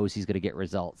he knows he's going to get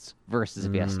results versus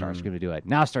if he asks Starscream to do it.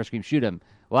 Now Starscream, shoot him.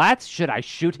 What? Should I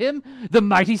shoot him? The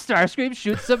mighty Starscream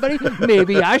shoots somebody?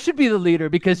 Maybe I should be the leader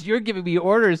because you're giving me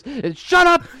orders. Shut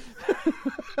up!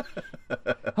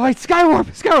 All right,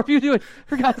 Skywarp, you do it.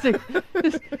 For God's sake.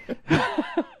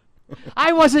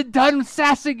 I wasn't done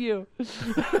sassing you.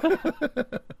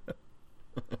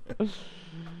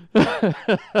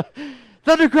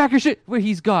 Thundercracker shit. Wait,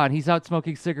 he's gone. He's out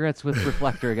smoking cigarettes with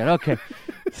Reflector again. Okay.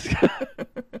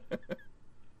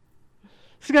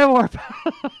 Skywarp.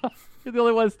 You're the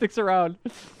only one that sticks around.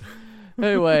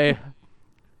 Anyway.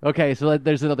 Okay, so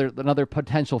there's another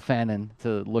potential fanon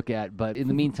to look at. But in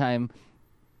the meantime,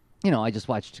 I just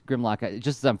watched Grimlock.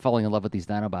 Just as I'm falling in love with these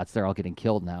Dinobots, they're all getting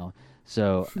killed now.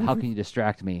 So how can you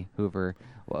distract me, Hoover?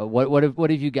 What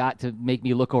have you got to make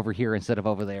me look over here instead of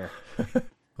over there?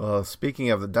 Well,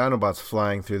 speaking of the Dinobots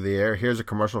flying through the air, here's a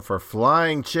commercial for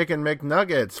Flying Chicken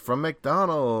McNuggets from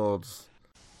McDonald's.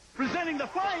 Presenting the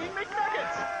Flying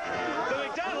McNuggets. The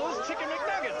McDonald's Chicken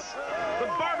McNuggets. The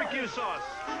barbecue sauce.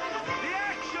 The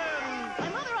action. My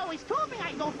mother always told me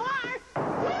I'd go far.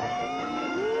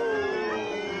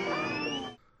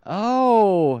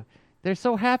 Oh, they're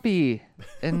so happy.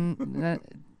 And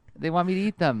they want me to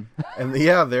eat them. And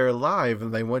yeah, they're alive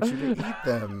and they want you to eat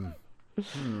them.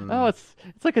 Oh, it's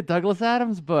like a Douglas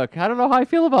Adams book. I don't know how I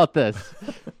feel about this.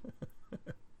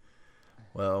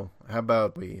 Well, how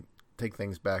about we take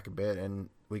things back a bit and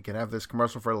we can have this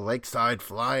commercial for Lakeside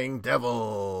Flying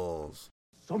Devils.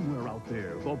 Somewhere out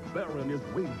there, the Baron is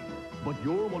waiting. But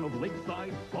you're one of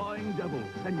Lakeside's Flying Devils,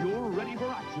 and you're ready for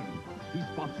action. He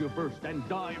spots you first and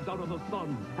dives out of the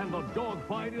sun, and the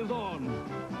dogfight is on.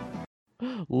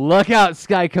 Look out,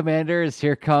 Sky Commanders.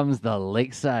 Here comes the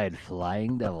Lakeside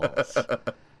Flying Devils.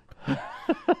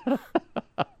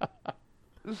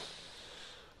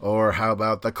 Or how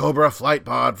about the Cobra Flight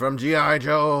Pod from G.I.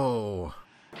 Joe?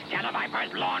 Shadow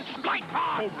Vipers launch flight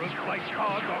pod. Cobra's flight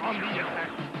pods are on the attack.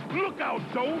 Look out,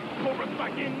 Joe. Cobra's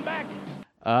back in back.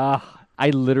 I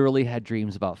literally had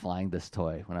dreams about flying this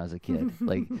toy when I was a kid.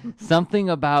 Like something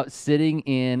about sitting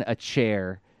in a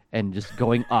chair and just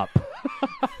going up.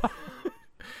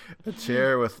 A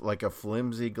chair with like a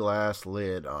flimsy glass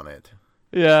lid on it.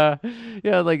 Yeah.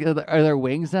 Like, are there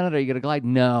wings on it? Are you gonna glide?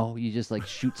 No, you just like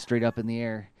shoot straight up in the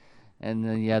air, and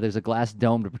then there's a glass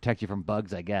dome to protect you from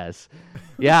bugs, I guess.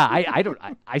 Yeah,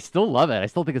 I still love it. I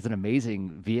still think it's an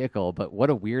amazing vehicle, but what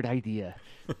a weird idea.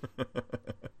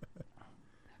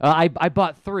 I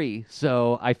bought 3,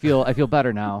 so I feel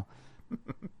better now.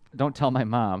 Don't tell my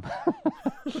mom.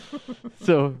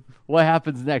 So what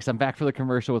happens next? I'm back for the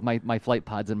commercial with my flight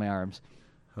pods in my arms.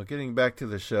 Well, getting back to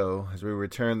the show, as we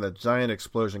return, the giant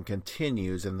explosion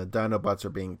continues and the Dinobots are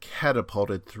being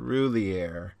catapulted through the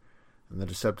air. And the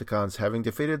Decepticons, having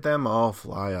defeated them, all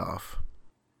fly off.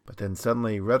 But then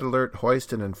suddenly Red Alert,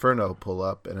 Hoist, and Inferno pull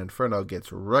up, and Inferno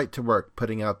gets right to work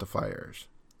putting out the fires.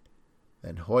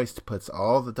 Then Hoist puts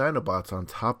all the Dinobots on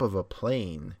top of a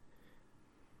plane.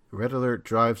 Red Alert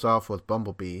drives off with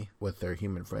Bumblebee, with their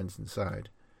human friends inside.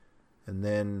 And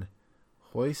then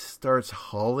Hoist starts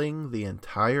hauling the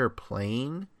entire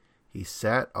plane he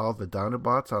sat all the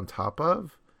Dinobots on top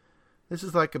of. This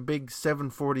is like a big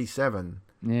 747.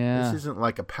 Yeah. This isn't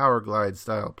like a Power Glide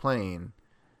style plane.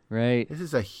 Right. This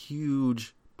is a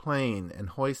huge plane, and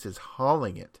Hoist is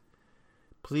hauling it.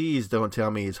 Please don't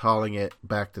tell me he's hauling it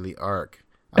back to the Ark.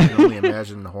 I can only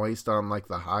imagine Hoist on like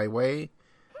the highway,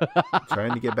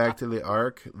 trying to get back to the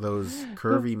Ark, those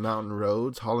curvy mountain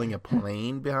roads, hauling a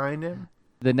plane behind him.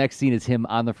 The next scene is him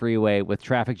on the freeway with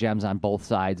traffic jams on both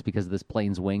sides because of this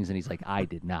plane's wings, and he's like, I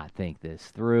did not think this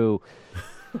through.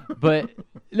 But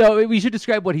no, we should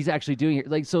describe what he's actually doing here.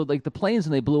 Like, so like the planes,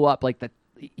 when they blew up, like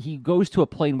he goes to a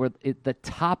plane where the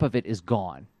top of it is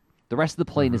gone. The rest of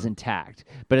the plane is intact,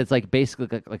 but it's like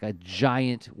basically like a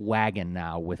giant wagon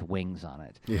now with wings on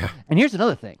it. Yeah. And here's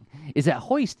another thing, is that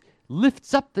Hoist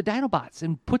lifts up the Dinobots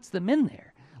and puts them in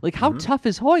there. Like, how tough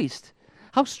is Hoist?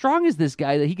 How strong is this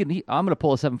guy that I'm going to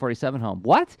pull a 747 home?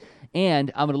 What?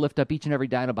 And I'm going to lift up each and every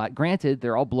Dinobot. Granted,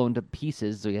 they're all blown to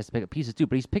pieces, so he has to pick up pieces too,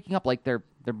 but he's picking up like their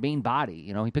main body.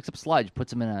 You know, he picks up sludge,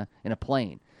 puts them in a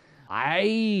plane.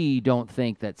 I don't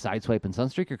think that Sideswipe and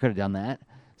Sunstreaker could have done that.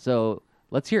 So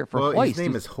let's hear it for Hoist. His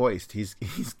name is Hoist. He's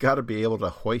got to be able to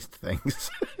hoist things.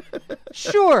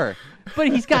 Sure, but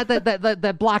he's got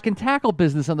that block and tackle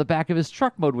business on the back of his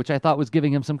truck mode, which I thought was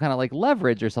giving him some kind of like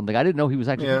leverage or something. I didn't know he was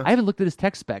actually. Yeah. I haven't looked at his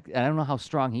tech spec, and I don't know how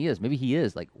strong he is. Maybe he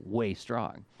is like way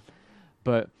strong.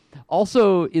 But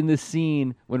also in this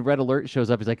scene, when Red Alert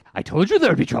shows up, he's like, "I told you there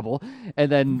would be trouble,"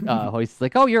 and then Hoist's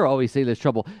like, "Oh, you're always saying there's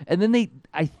trouble," and then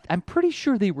I'm pretty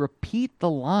sure they repeat the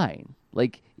line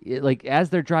like as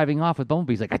they're driving off with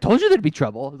Bumblebee. He's like, "I told you there'd be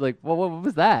trouble." Like, well, what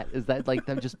was that? Is that like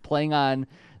them just playing on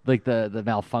like the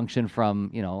malfunction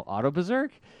from Auto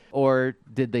Berserk, or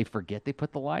did they forget they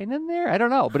put the line in there? I don't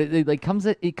know, but it comes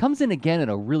in again at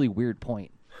a really weird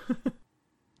point.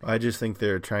 I just think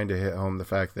they're trying to hit home the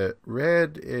fact that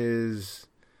Red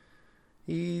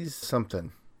he's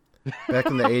something. Back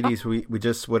in the 80s, we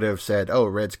just would have said, "Oh,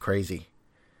 Red's crazy."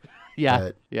 Yeah,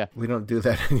 But yeah. we don't do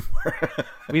that anymore.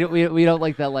 We don't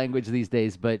like that language these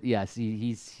days. But yes,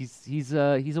 he's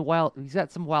a wild. He's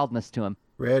got some wildness to him.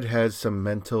 Red has some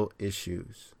mental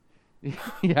issues,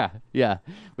 yeah,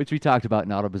 which we talked about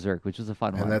in Auto Berserk, which was a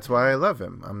fun one. and that's why I love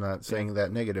him. I'm not saying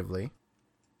that negatively.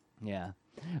 Yeah.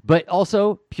 But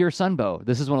also, pure Sunbow.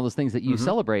 This is one of those things that you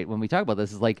celebrate when we talk about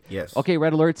this. Is like, Yes. okay,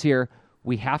 Red Alert's here.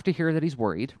 We have to hear that he's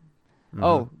worried.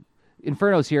 Oh,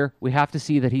 Inferno's here. We have to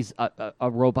see that he's a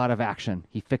robot of action.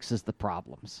 He fixes the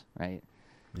problems, right?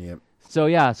 Yep. So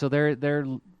yeah, so they're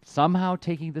somehow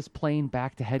taking this plane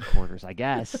back to headquarters, I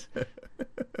guess.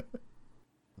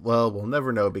 Well, we'll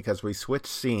never know because we switched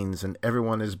scenes and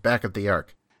everyone is back at the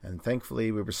Ark. And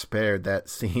thankfully, we were spared that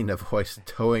scene of Hoist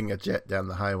towing a jet down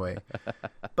the highway.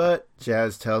 But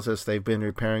Jazz tells us they've been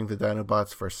repairing the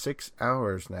Dinobots for 6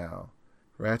 hours now.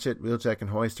 Ratchet, Wheeljack,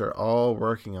 and Hoist are all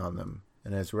working on them.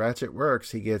 And as Ratchet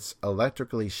works, he gets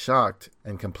electrically shocked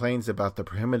and complains about the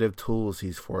primitive tools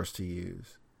he's forced to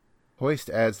use. Hoist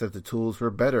adds that the tools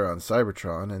were better on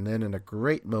Cybertron, and then in a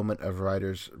great moment of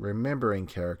Ryder's remembering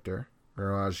character,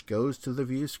 Mirage goes to the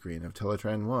view screen of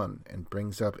Teletran 1 and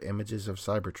brings up images of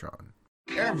Cybertron.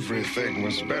 Everything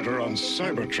was better on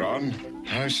Cybertron.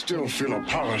 I still feel a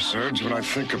power surge when I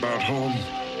think about home.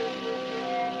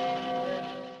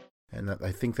 And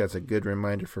I think that's a good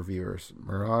reminder for viewers.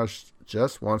 Mirage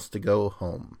just wants to go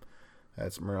home.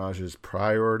 That's Mirage's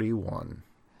priority one.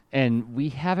 And we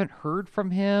haven't heard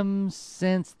from him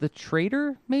since The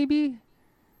Traitor, maybe?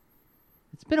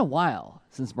 It's been a while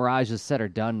since Mirage has said or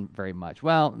done very much.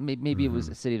 Well, maybe it was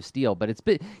a City of Steel, but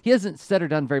he hasn't said or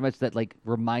done very much that like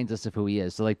reminds us of who he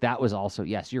is. So like that was also,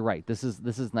 yes, you're right. This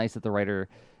is nice that the writer,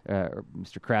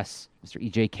 Mr. Kress,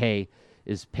 Mr. EJK,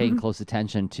 is paying close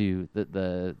attention to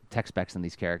the tech specs in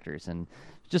these characters and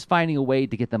just finding a way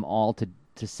to get them all to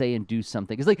say and do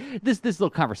something. It's like this little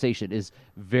conversation is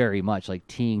very much like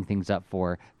teeing things up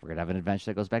for, we're going to have an adventure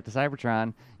that goes back to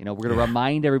Cybertron. You know, we're going to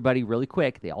remind everybody really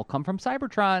quick, they all come from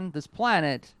Cybertron, this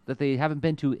planet that they haven't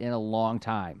been to in a long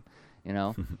time. You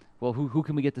know, well, who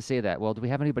can we get to say that? Well, do we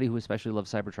have anybody who especially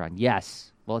loves Cybertron?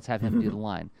 Yes. Well, let's have him do the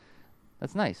line.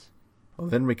 That's nice. Well,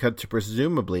 then we cut to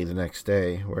presumably the next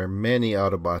day, where many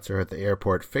Autobots are at the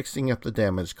airport fixing up the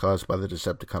damage caused by the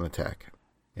Decepticon attack.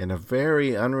 In a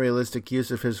very unrealistic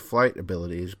use of his flight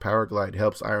abilities, Powerglide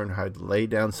helps Ironhide lay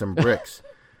down some bricks,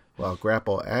 while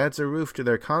Grapple adds a roof to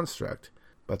their construct,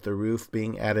 but the roof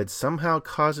being added somehow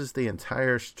causes the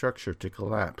entire structure to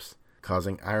collapse,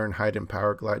 causing Ironhide and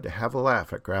Powerglide to have a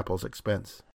laugh at Grapple's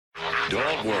expense.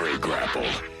 Don't worry, Grapple.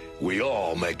 We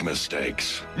all make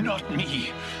mistakes. Not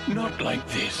me. Not like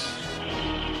this.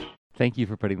 Thank you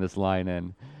for putting this line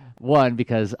in. One,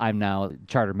 because I'm now a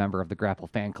charter member of the Grapple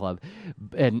fan club,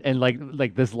 and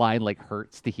like this line like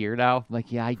hurts to hear now. I'm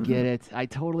like, yeah, I get it. I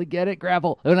totally get it,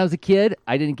 Grapple. When I was a kid,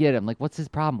 I didn't get it. I'm like, what's his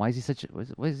problem? Why is he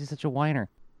such a whiner?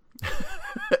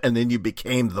 And then you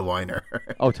became the whiner.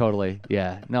 Oh, totally.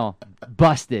 Yeah. No.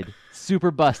 Busted. Super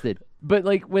busted. But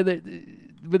like when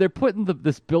they're putting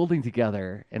this building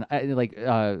together,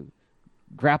 and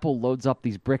Grapple loads up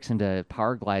these bricks into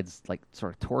Powerglide's like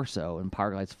sort of torso, and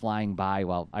Powerglide's flying by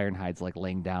while Ironhide's like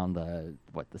laying down the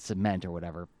cement or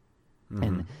whatever.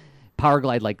 And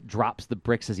Powerglide like drops the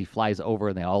bricks as he flies over,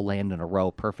 and they all land in a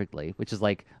row perfectly, which is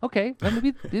like, okay, well,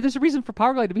 maybe there's a reason for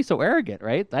Powerglide to be so arrogant,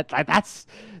 right? That's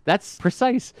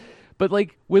precise. But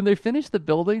like when they finish the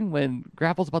building, when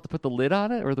Grapple's about to put the lid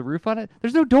on it or the roof on it,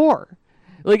 there's no door.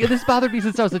 Like, and this bothered me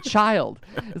since I was a child.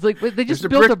 It's like they just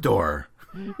built brick door.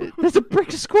 There's a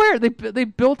brick square. They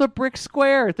built a brick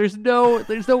square. There's no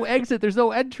exit. There's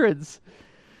no entrance.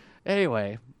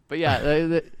 Anyway, but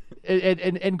yeah,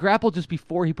 and Grapple just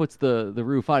before he puts the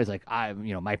roof on, he's like,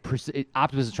 Optimus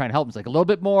is trying to help him. He's like, a little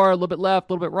bit more, a little bit left,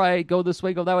 a little bit right, go this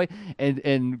way, go that way,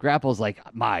 and Grapple's like,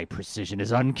 my precision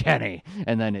is uncanny,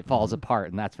 and then it falls apart,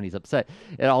 and that's when he's upset.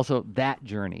 And also that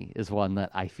journey is one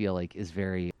that I feel like is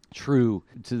very true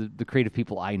to the creative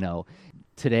people I know.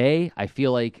 Today, I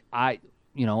feel like I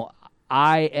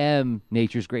am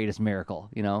nature's greatest miracle.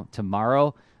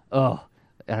 Tomorrow, I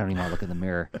don't even want to look in the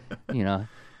mirror.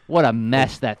 What a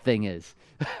mess that thing is.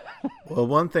 Well,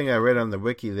 one thing I read on the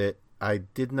wiki that I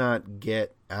did not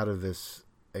get out of this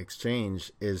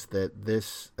exchange is that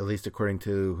this, at least according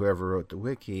to whoever wrote the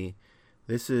wiki,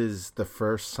 this is the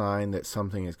first sign that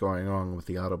something is going on with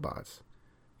the Autobots.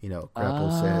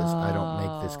 Grapple says, I don't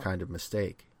make this kind of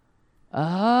mistake. Oh,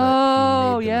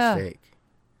 but he made the mistake.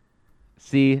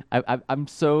 See, I'm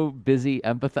so busy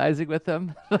empathizing with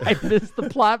him that I missed the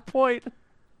plot point.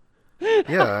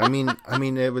 Yeah, I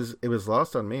mean, it was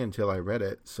lost on me until I read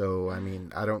it. So, I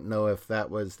mean, I don't know if that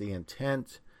was the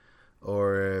intent,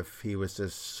 or if he was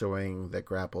just showing that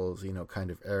Grapple's,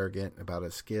 kind of arrogant about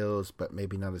his skills, but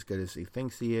maybe not as good as he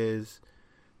thinks he is.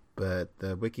 But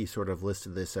the wiki sort of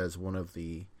listed this as one of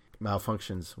the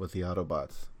malfunctions with the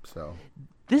Autobots. So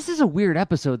this is a weird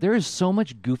episode. There is so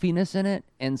much goofiness in it,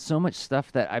 and so much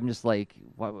stuff that I'm just like,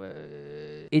 what?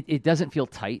 It doesn't feel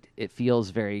tight. It feels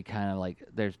very kind of like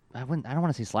I don't want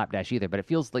to say slapdash either, but it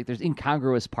feels like there's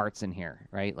incongruous parts in here,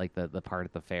 right? Like the part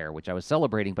at the fair, which I was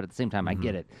celebrating, but at the same time, I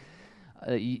get it.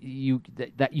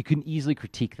 That you can easily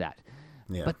critique that,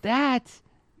 but that's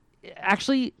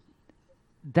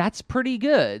pretty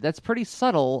good. That's pretty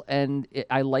subtle, and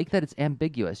I like that it's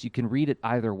ambiguous. You can read it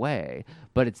either way,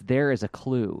 but it's there as a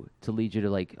clue to lead you to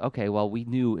like, okay, well, we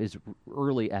knew as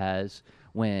early as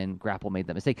when Grapple made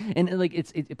that mistake, and like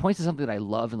it points to something that I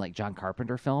love in like John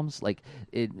Carpenter films, like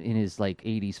in his like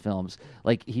 80s films.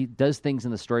 Like he does things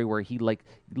in the story where he like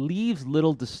leaves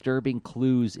little disturbing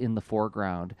clues in the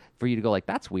foreground for you to go like,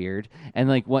 that's weird, and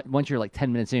like once you're like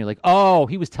 10 minutes in, you're like, oh,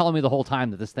 he was telling me the whole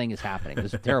time that this thing is happening,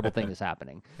 this terrible thing is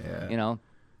happening. Yeah.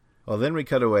 Well, then we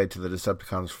cut away to the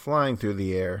Decepticons flying through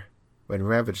the air when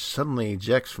Ravage suddenly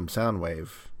ejects from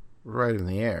Soundwave right in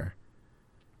the air.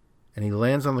 And he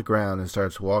lands on the ground and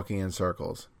starts walking in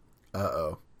circles.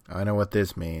 Uh-oh. I know what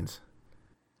this means.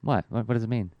 What? What does it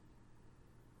mean?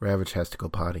 Ravage has to go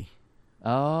potty.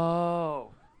 Oh.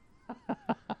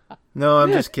 No,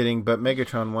 I'm just kidding, but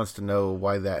Megatron wants to know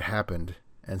why that happened,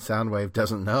 and Soundwave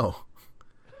doesn't know.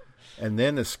 And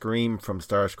then a scream from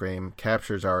Starscream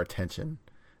captures our attention,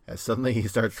 as suddenly he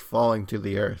starts falling to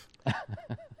the earth.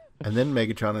 And then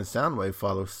Megatron and Soundwave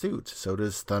follow suit. So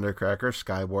does Thundercracker,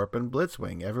 Skywarp, and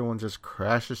Blitzwing. Everyone just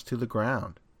crashes to the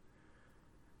ground.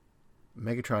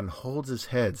 Megatron holds his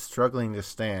head, struggling to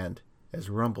stand,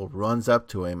 as Rumble runs up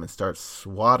to him and starts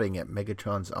swatting at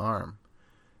Megatron's arm.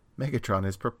 Megatron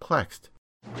is perplexed.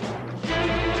 Rumble,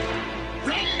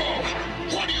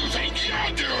 what do you think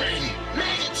you're doing?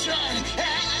 Megatron,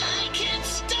 I can't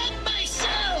stop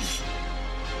myself.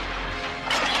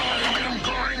 I am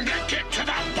going to get to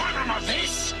the bottom of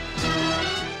this.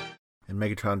 And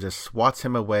Megatron just swats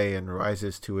him away and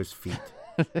rises to his feet.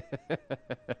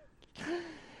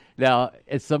 Now,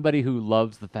 as somebody who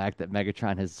loves the fact that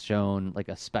Megatron has shown like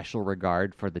a special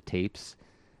regard for the tapes,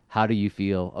 how do you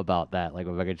feel about that? Like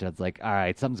when Megatron's like, all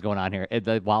right, something's going on here. And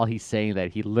then while he's saying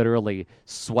that, he literally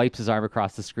swipes his arm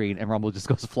across the screen and Rumble just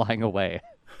goes flying away.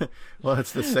 Well,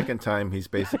 it's the second time he's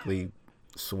basically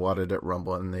swatted at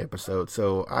Rumble in the episode.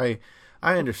 So I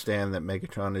understand that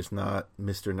Megatron is not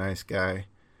Mr. Nice Guy.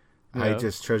 Yeah. I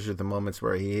just treasure the moments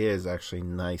where he is actually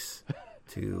nice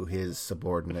to his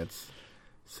subordinates.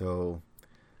 So,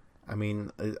 I mean,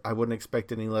 I wouldn't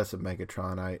expect any less of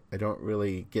Megatron. I don't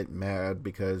really get mad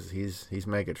because he's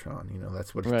Megatron.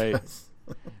 That's what he does.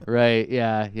 Right,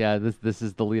 yeah. This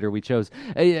is the leader we chose.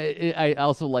 I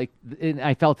also like, and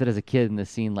I felt it as a kid in this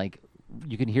scene, like,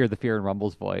 you can hear the fear in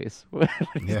Rumble's voice when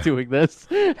he's doing this.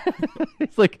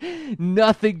 It's like,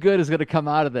 nothing good is going to come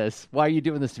out of this. Why are you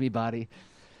doing this to me, body?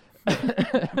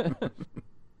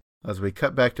 As we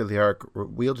cut back to the Ark,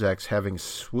 Wheeljack's having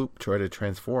Swoop try to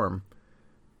transform,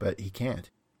 but he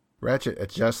can't. Ratchet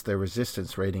adjusts their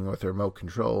resistance rating with remote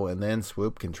control, and then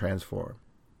Swoop can transform.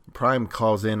 Prime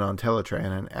calls in on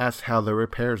Teletran and asks how the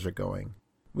repairs are going.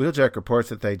 Wheeljack reports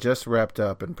that they just wrapped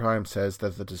up, and Prime says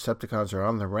that the Decepticons are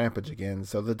on the rampage again,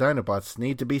 so the Dinobots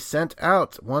need to be sent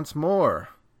out once more.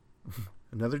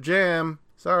 Another jam.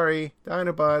 Sorry,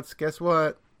 Dinobots, guess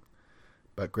what?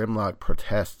 But Grimlock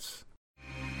protests.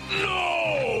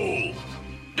 No!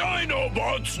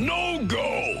 Dinobots no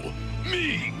go!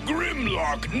 Me,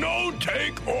 Grimlock, no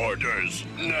take orders.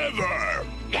 Never!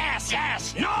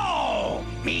 Yes, no!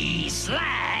 Me,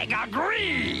 Slag,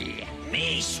 agree!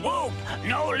 Me, Swoop,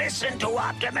 no listen to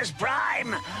Optimus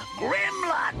Prime.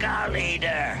 Grimlock, our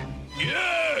leader.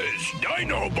 Yes,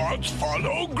 Dinobots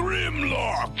follow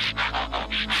Grimlock.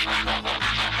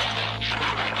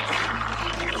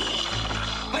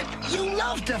 But you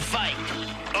love to fight.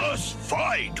 Us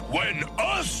fight when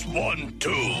us want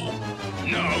to.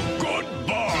 Now,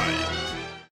 goodbye.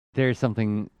 There's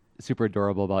something super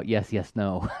adorable about yes,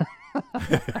 no.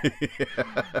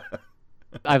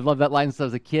 I've loved that line since I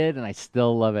was a kid, and I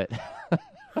still love it.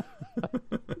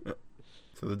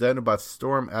 So the Dinobots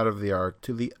storm out of the Ark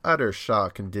to the utter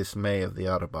shock and dismay of the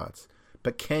Autobots.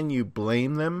 But can you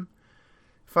blame them?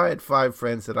 If I had 5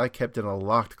 friends that I kept in a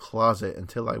locked closet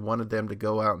until I wanted them to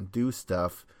go out and do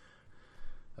stuff,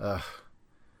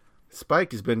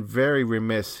 Spike has been very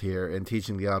remiss here in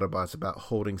teaching the Autobots about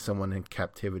holding someone in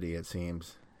captivity, it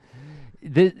seems.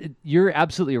 You're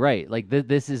absolutely right. Like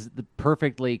this is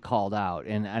perfectly called out,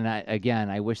 and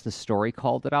I wish the story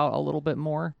called it out a little bit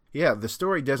more. Yeah, the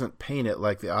story doesn't paint it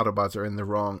like the Autobots are in the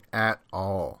wrong at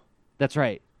all. That's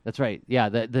right. Yeah,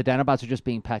 the Dinobots are just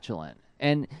being petulant,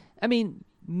 and I mean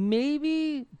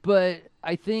maybe, but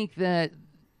I think that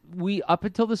up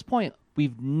until this point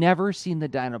we've never seen the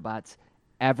Dinobots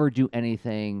ever do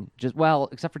anything.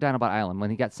 Except for Dinobot Island. When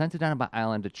he got sent to Dinobot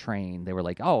Island to train, they were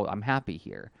like, "Oh, I'm happy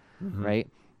here." Right,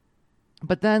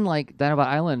 but then like Dinobot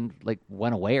Island like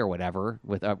went away or whatever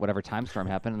with whatever time storm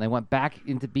happened, and they went back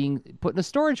into being put in a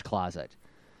storage closet.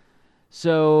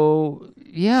 So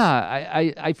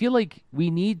yeah, I feel like we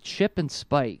need Chip and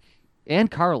Spike and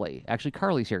Carly. Actually,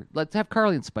 Carly's here. Let's have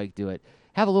Carly and Spike do it.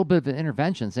 Have a little bit of an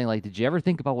intervention, saying like, "Did you ever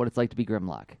think about what it's like to be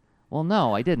Grimlock?" Well,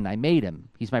 no, I didn't. I made him.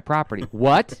 He's my property.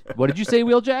 What? What did you say,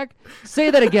 Wheeljack?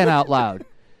 Say that again out loud.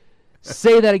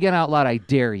 Say that again out loud, I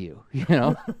dare you. You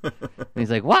know? And he's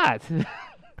like, what?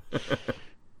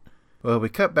 Well, we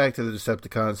cut back to the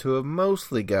Decepticons, who have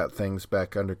mostly got things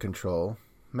back under control.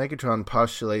 Megatron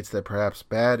postulates that perhaps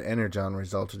bad energon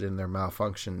resulted in their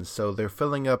malfunctions, so they're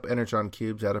filling up energon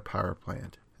cubes at a power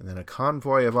plant. And then a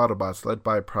convoy of Autobots led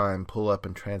by Prime pull up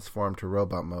and transform to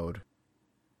robot mode.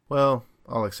 Well,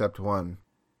 all except one.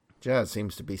 Jazz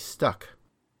seems to be stuck.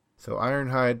 So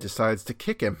Ironhide decides to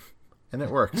kick him. And it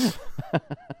works.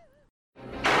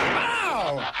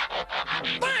 Ow!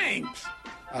 Thanks!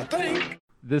 I think.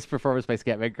 This performance by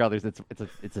Scatman Crothers,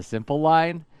 it's a simple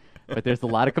line, but there's a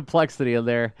lot of complexity in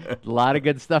there. A lot of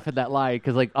good stuff in that line.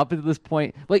 Because like up until this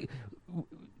point, like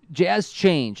Jazz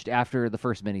changed after the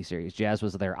first miniseries. Jazz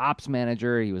was their ops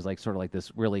manager. He was like sort of like this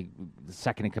really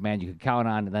second in command you could count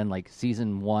on. And then like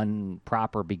season 1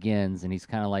 proper begins, and he's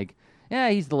kind of like,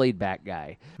 yeah, he's the laid back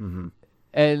guy. Mm-hmm.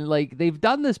 And, like, they've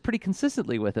done this pretty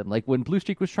consistently with him. Like, when Blue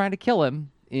Streak was trying to kill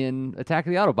him in Attack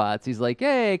of the Autobots, he's like,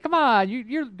 hey, come on,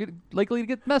 you're likely to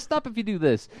get messed up if you do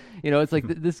this. You know, it's like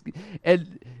this.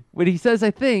 And when he says,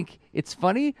 I think, it's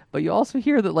funny, but you also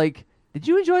hear that, like, did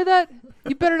you enjoy that?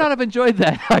 You better not have enjoyed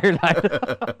that,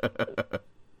 Ironhide.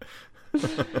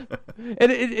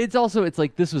 And it's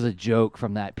like this was a joke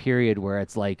from that period where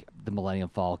it's like the Millennium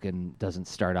Falcon doesn't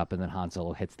start up and then Han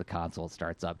Solo hits the console, it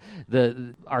starts up.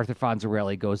 The Arthur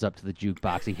Fonzarelli goes up to the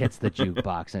jukebox, he hits the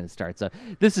jukebox and it starts up.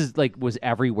 This is like was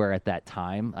everywhere at that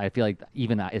time. I feel like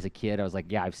even as a kid I was like,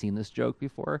 yeah, I've seen this joke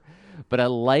before. But I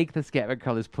like the Scatman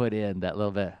Crothers put in that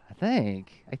little bit. I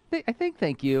think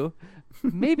thank you.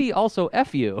 Maybe also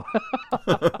F you.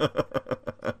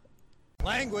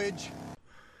 Language.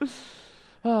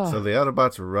 So the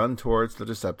Autobots run towards the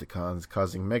Decepticons,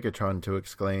 causing Megatron to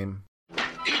exclaim,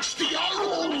 It's the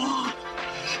Arrow!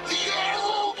 The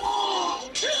Arrow!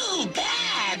 Too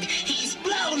bad! He's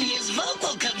blown his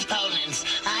vocal components.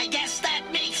 I guess that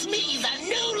makes me the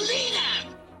new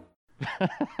leader!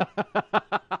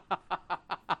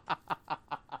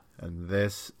 And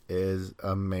this is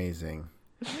amazing.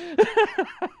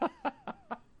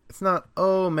 It's not,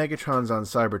 oh, Megatron's on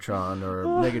Cybertron or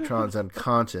Megatron's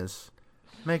unconscious.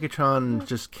 Megatron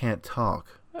just can't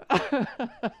talk.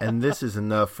 And this is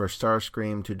enough for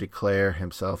Starscream to declare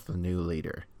himself the new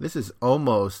leader. This is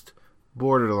almost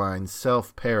borderline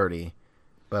self-parody,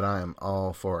 but I am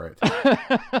all for it.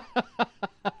 The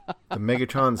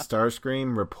Megatron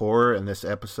Starscream rapport in this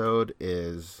episode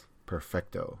is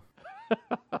perfecto.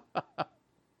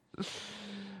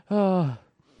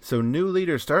 So new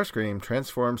leader Starscream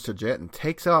transforms to jet and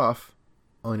takes off,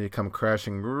 only to come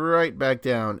crashing right back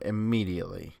down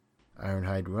immediately.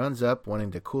 Ironhide runs up, wanting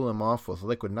to cool him off with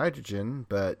liquid nitrogen,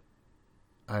 but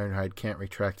Ironhide can't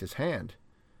retract his hand.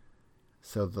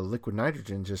 So the liquid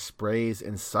nitrogen just sprays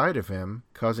inside of him,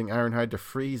 causing Ironhide to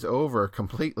freeze over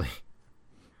completely.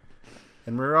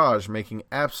 And Mirage, making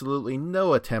absolutely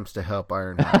no attempts to help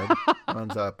Ironhide,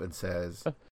 runs up and says,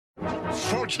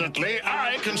 Fortunately,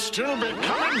 I can still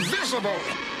become invisible.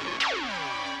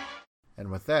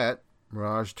 And with that,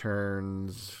 Mirage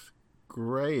turns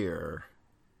grayer,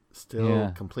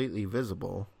 still completely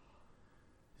visible.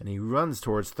 And he runs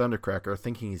towards Thundercracker,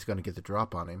 thinking he's going to get the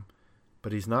drop on him.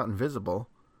 But he's not invisible.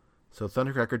 So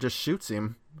Thundercracker just shoots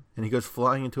him, and he goes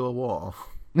flying into a wall.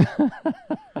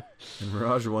 And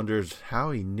Mirage wonders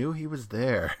how he knew he was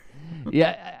there.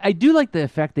 Yeah, I do like the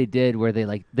effect they did where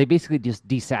they basically just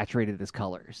desaturated his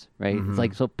colors, right? Mm-hmm. It's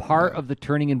like, so part of the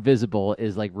turning invisible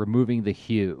is like removing the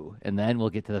hue, and then we'll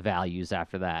get to the values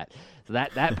after that. So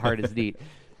that part is neat.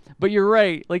 But you're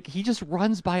right. Like, he just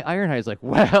runs by Ironhide. He's like,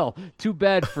 well, too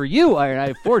bad for you,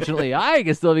 Ironhide. Fortunately, I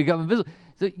can still become invisible.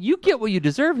 So you get what you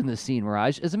deserve in this scene,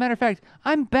 Mirage. As a matter of fact,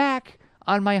 I'm back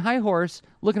on my high horse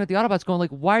looking at the Autobots going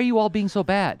like, why are you all being so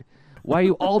bad? Why are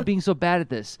you all being so bad at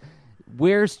this?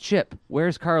 Where's Chip?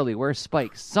 Where's Carly? Where's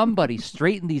Spike? Somebody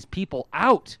straighten these people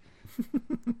out.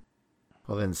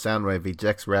 Well, then Soundwave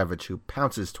ejects Ravage, who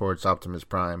pounces towards Optimus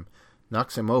Prime,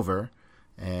 knocks him over,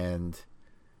 and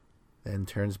then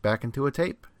turns back into a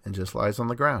tape and just lies on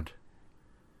the ground.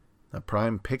 Now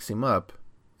Prime picks him up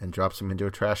and drops him into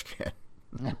a trash can.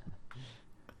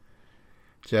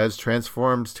 Jazz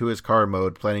transforms to his car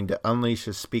mode, planning to unleash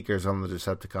his speakers on the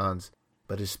Decepticons,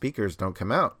 but his speakers don't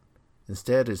come out.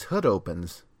 Instead, his hood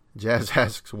opens. Jazz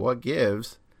asks what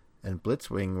gives, and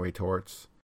Blitzwing retorts,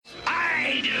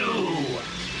 I do!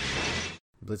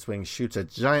 Blitzwing shoots a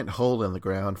giant hole in the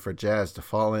ground for Jazz to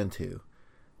fall into,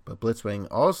 but Blitzwing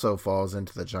also falls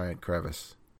into the giant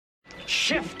crevice.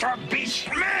 Shift or be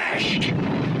smashed!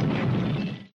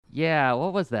 Yeah,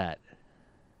 what was that?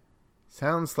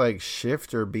 Sounds like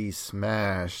shift or be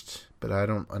smashed, but I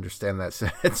don't understand that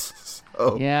sentence.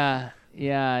 So. Yeah.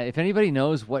 If anybody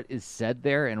knows what is said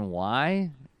there and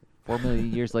why, 4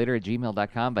 million years later at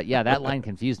gmail.com. But yeah, that line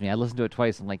confused me. I listened to it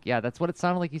twice. I'm like, yeah, that's what it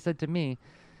sounded like he said to me.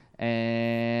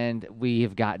 And we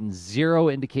have gotten zero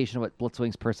indication of what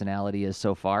Blitzwing's personality is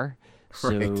so far.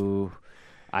 So Right.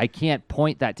 I can't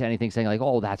point that to anything saying like,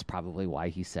 oh, that's probably why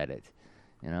he said it.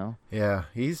 You know? Yeah,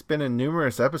 he's been in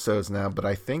numerous episodes now, but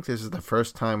I think this is the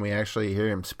first time we actually hear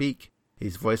him speak.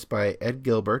 He's voiced by Ed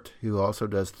Gilbert, who also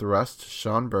does Thrust,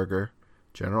 Sean Berger,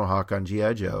 General Hawk on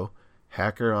G.I. Joe,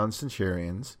 Hacker on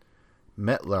Centurions,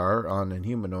 Metlar on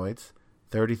Inhumanoids,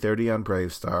 3030 on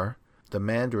Bravestar, the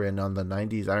Mandarin on the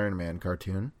 90s Iron Man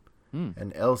cartoon,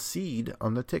 and El Cid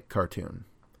on the Tick cartoon.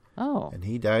 Oh. And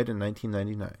he died in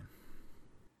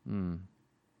 1999.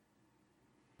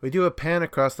 We do a pan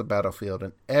across the battlefield,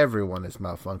 and everyone is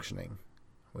malfunctioning.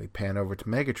 We pan over to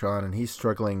Megatron, and he's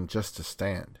struggling just to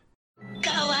stand. Go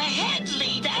ahead,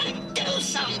 leader. Do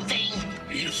something.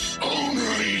 If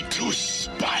only to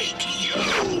spite you!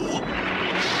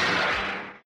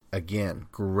 Again,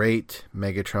 great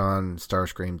Megatron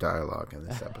Starscream dialogue in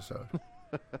this episode.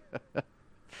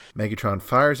 Megatron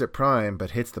fires at Prime, but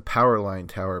hits the power line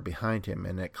tower behind him,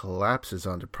 and it collapses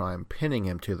onto Prime, pinning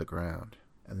him to the ground.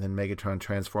 And then Megatron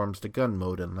transforms to gun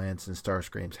mode and lands in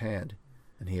Starscream's hand.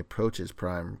 And he approaches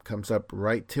Prime, comes up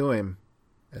right to him,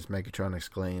 as Megatron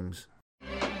exclaims,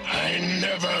 I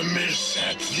never miss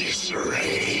at this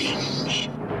range.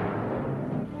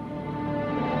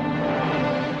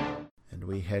 And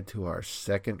we head to our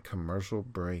second commercial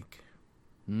break.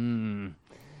 He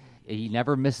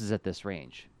never misses at this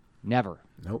range. Never.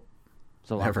 Nope.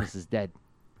 So Never. Optimus is dead.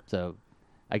 So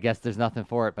I guess there's nothing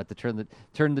for it but to turn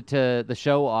the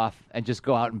show off and just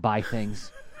go out and buy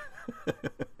things.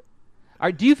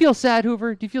 Do you feel sad,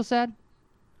 Hoover? Do you feel sad?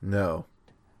 No.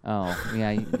 Oh,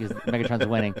 yeah, because Megatron's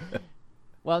winning.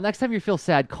 Well, next time you feel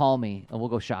sad, call me and we'll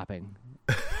go shopping.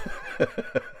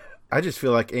 I just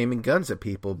feel like aiming guns at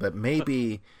people, but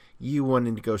maybe you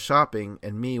wanting to go shopping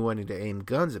and me wanting to aim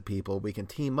guns at people, we can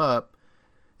team up.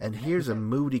 And here's a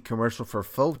moody commercial for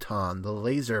Photon, the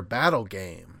laser battle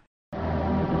game.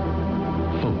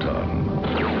 Photon,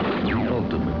 the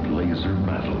ultimate laser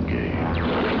battle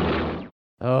game.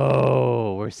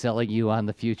 Oh, we're selling you on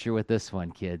the future with this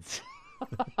one, kids.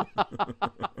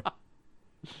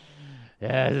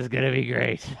 Yeah, this is going to be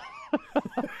great.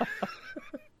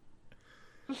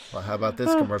 Well, how about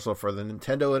this commercial for the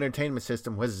Nintendo Entertainment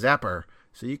System with Zapper,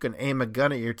 so you can aim a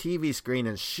gun at your TV screen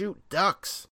and shoot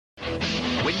ducks.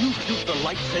 When you shoot the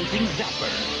light-sensing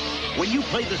zapper, when you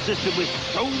play the system with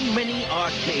so many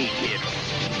arcade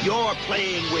hits, you're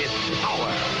playing with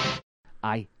power.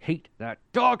 I hate that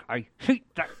dog. I hate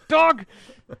that dog.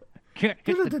 Can't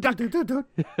hit the duck.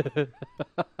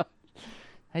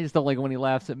 I just don't like it when he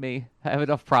laughs at me. I have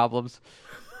enough problems.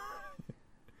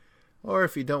 Or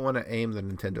if you don't want to aim the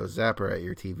Nintendo Zapper at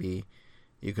your TV,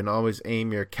 you can always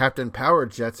aim your Captain Power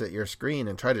Jets at your screen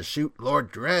and try to shoot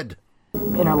Lord Dredd.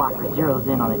 Interlocker zeroes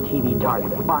in on a TV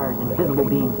target, fires invisible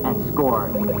beams, and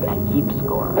scores. And keeps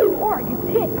score. Or gets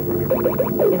hit.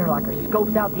 Interlocker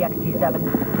scopes out the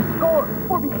XT7, scores,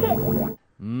 Or be hit.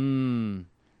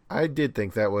 I did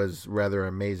think that was rather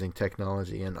amazing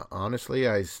technology, and honestly,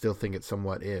 I still think it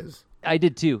somewhat is. I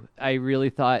did too. I really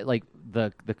thought like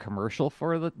the commercial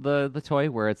for the toy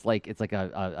where it's like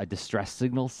a distress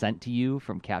signal sent to you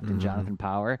from Captain Jonathan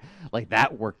Power, like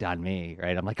that worked on me,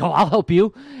 right? I'm like, oh, I'll help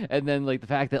you. And then like the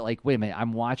fact that like, wait a minute,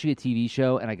 I'm watching a TV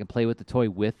show and I can play with the toy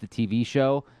with the TV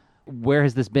show. Where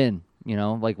has this been? You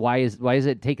know, like why is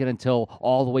it taken until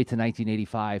all the way to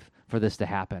 1985 for this to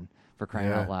happen? For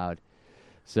crying out loud.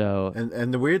 So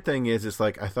and the weird thing is, it's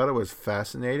like I thought it was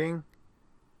fascinating,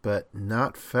 but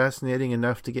not fascinating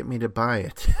enough to get me to buy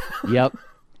it. Yep.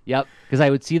 Because I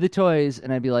would see the toys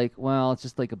and I'd be like, well, it's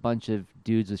just like a bunch of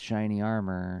dudes with shiny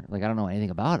armor. Like, I don't know anything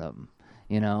about them,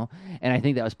 And I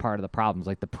think that was part of the problems.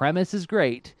 Like, the premise is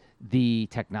great. The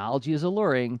technology is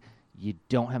alluring. You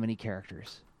don't have any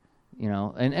characters,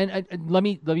 And let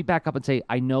me back up and say,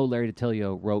 I know Larry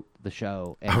DiTillio wrote the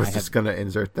show. And I was just going to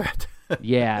insert that.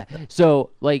 Yeah. So,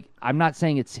 like, I'm not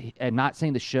saying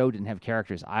the show didn't have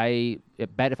characters. I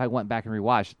bet if I went back and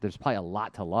rewatched, there's probably a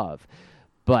lot to love.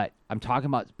 But I'm talking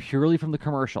about purely from the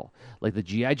commercial, like the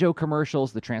G.I. Joe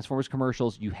commercials, the Transformers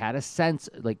commercials. You had a sense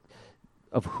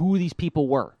of who these people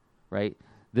were, right?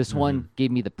 This one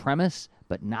gave me the premise,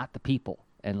 but not the people.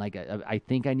 And I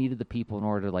think I needed the people in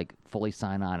order to fully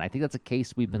sign on. I think that's a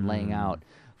case we've been laying out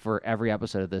for every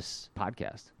episode of this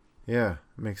podcast. Yeah,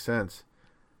 makes sense.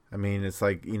 I mean, it's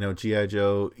like, G.I.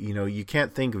 Joe, you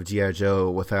can't think of G.I. Joe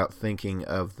without thinking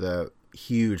of the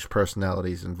huge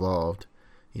personalities involved.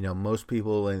 Most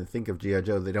people, when they think of G.I.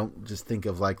 Joe, they don't just think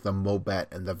of the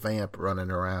Mobat and the Vamp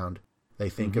running around. They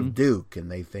think of Duke,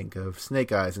 and they think of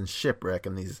Snake Eyes and Shipwreck,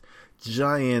 and these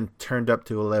giant turned up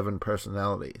to 11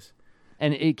 personalities.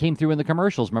 And it came through in the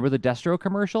commercials. Remember the Destro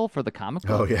commercial for the comic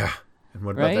book? Oh, yeah. And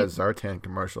what about that Zartan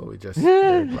commercial we just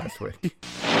heard last week?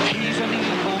 He's an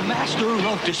evil master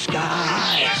of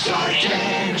disguise.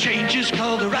 Zartan changes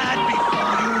color right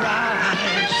before your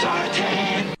eyes.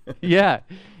 Zartan. Yeah,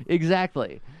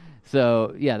 exactly.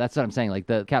 So, yeah, that's what I'm saying. Like,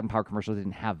 the Captain Power commercial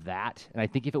didn't have that. And I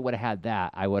think if it would have had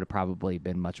that, I would have probably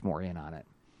been much more in on it.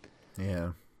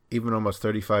 Yeah. Even almost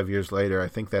 35 years later, I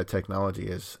think that technology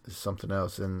is something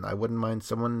else. And I wouldn't mind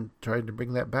someone trying to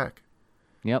bring that back.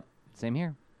 Yep. Same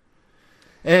here.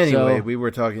 Anyway, we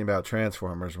were talking about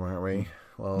Transformers, weren't we?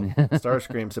 Well,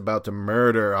 Starscream's about to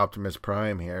murder Optimus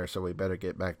Prime here, so we better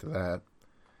get back to that.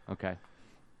 Okay.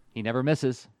 He never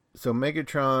misses. So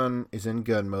Megatron is in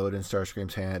gun mode in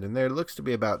Starscream's hand, and there looks to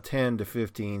be about 10 to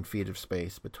 15 feet of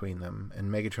space between them. And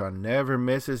Megatron never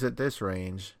misses at this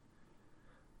range,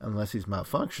 unless he's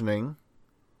malfunctioning,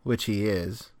 which he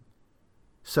is.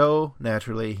 So,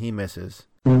 naturally, he misses.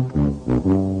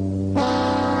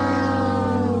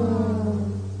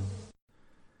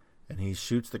 And he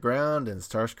shoots the ground, and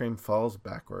Starscream falls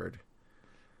backward.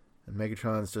 And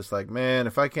Megatron's just like, man,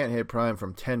 if I can't hit Prime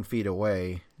from 10 feet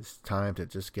away, it's time to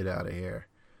just get out of here.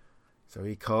 So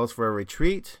he calls for a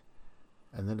retreat,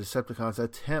 and the Decepticons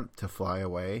attempt to fly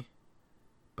away,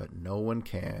 but no one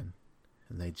can.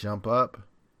 And they jump up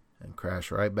and crash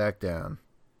right back down.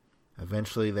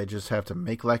 Eventually, they just have to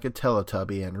make like a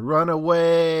Teletubby and run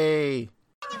away!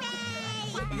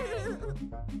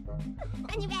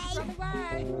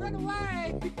 Run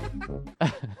away!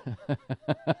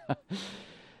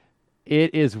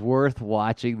 It is worth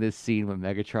watching this scene when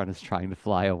Megatron is trying to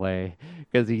fly away,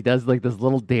 because he does like this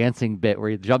little dancing bit where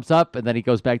he jumps up and then he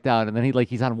goes back down, and then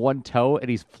he's on one toe and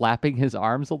he's flapping his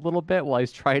arms a little bit while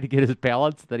he's trying to get his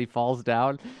balance. Then he falls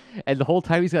down, and the whole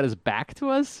time he's got his back to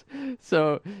us,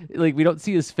 so we don't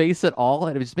see his face at all,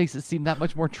 and it just makes it seem that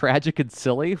much more tragic and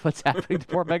silly what's happening to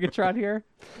poor Megatron here.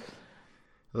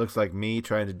 It looks like me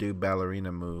trying to do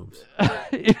ballerina moves.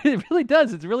 It really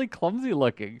does. It's really clumsy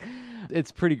looking.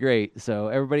 It's pretty great. So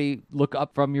everybody look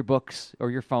up from your books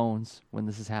or your phones when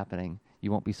this is happening.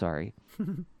 You won't be sorry.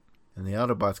 And the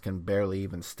Autobots can barely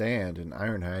even stand, and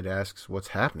Ironhide asks what's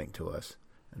happening to us.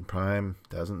 And Prime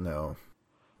doesn't know.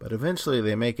 But eventually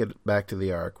they make it back to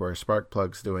the Ark, where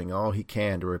Sparkplug's doing all he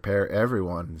can to repair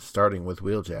everyone, starting with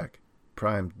Wheeljack.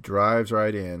 Prime drives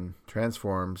right in,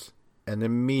 transforms, and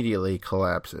immediately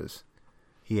collapses.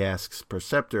 He asks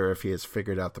Perceptor if he has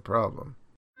figured out the problem.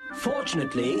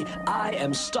 Fortunately, I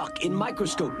am stuck in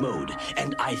microscope mode,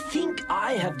 and I think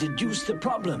I have deduced the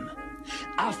problem.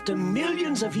 After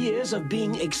millions of years of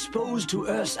being exposed to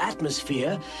Earth's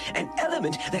atmosphere, an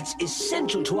element that's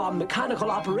essential to our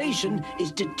mechanical operation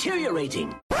is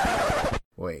deteriorating.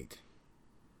 Wait.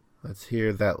 Let's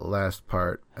hear that last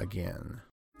part again.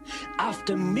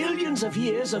 After millions of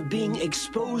years of being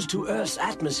exposed to Earth's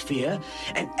atmosphere,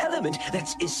 an element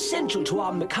that's essential to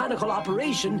our mechanical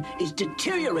operation is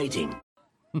deteriorating.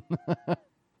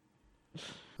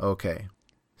 Okay,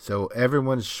 so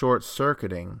everyone's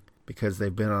short-circuiting because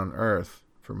they've been on Earth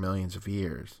for millions of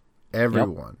years.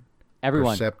 Everyone. Yep.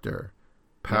 Everyone. Perceptor,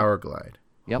 Powerglide,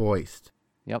 Hoist.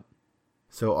 Yep.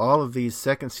 So all of these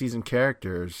second-season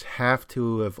characters have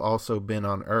to have also been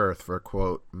on Earth for,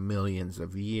 quote, millions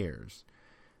of years.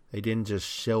 They didn't just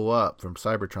show up from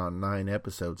Cybertron 9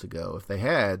 episodes ago. If they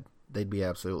had, they'd be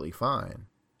absolutely fine.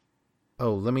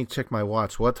 Oh, let me check my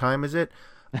watch. What time is it?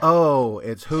 Oh,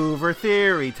 it's Hoover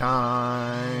Theory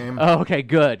time. Oh, okay,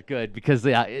 good, because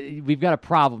we've got a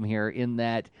problem here in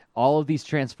that all of these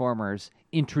Transformers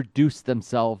introduced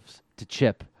themselves to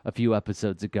Chip a few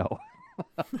episodes ago.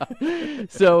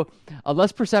 So,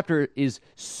 unless Perceptor is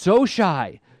so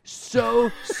shy, so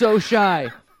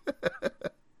shy.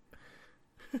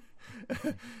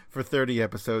 For 30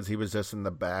 episodes, he was just in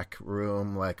the back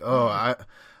room like, oh,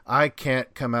 I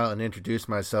can't come out and introduce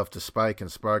myself to Spike and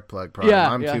Sparkplug Prime.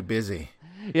 I'm too busy.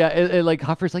 Yeah, and like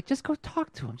Huffer's like, just go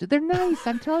talk to them. They're nice.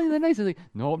 I'm telling you, they're nice. He's like,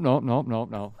 nope.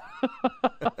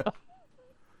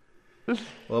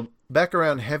 Well, back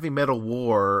around Heavy Metal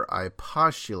War, I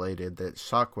postulated that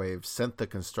Shockwave sent the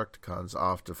Constructicons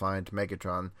off to find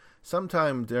Megatron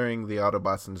sometime during the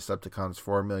Autobots and Decepticons'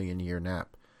 4 million year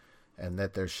nap, and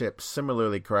that their ship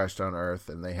similarly crashed on Earth,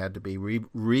 and they had to be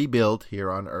rebuilt here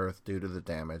on Earth due to the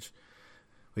damage.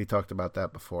 We talked about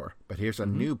that before, but here's a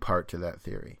new part to that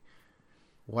theory.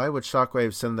 Why would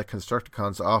Shockwave send the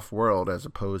Constructicons off-world as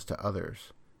opposed to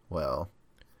others? Well,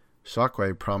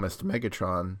 Shockwave promised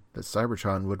Megatron that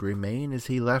Cybertron would remain as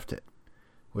he left it,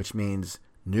 which means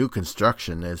new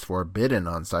construction is forbidden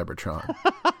on Cybertron.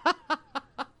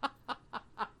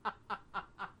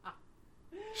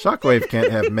 Shockwave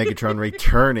can't have Megatron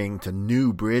returning to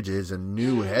new bridges and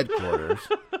new headquarters.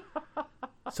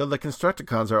 So the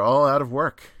Constructicons are all out of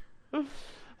work.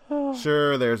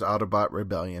 Sure, there's Autobot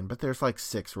Rebellion, but there's like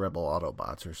 6 rebel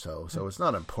Autobots or so it's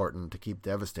not important to keep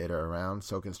Devastator around.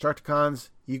 So Constructicons,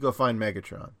 you go find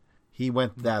Megatron. He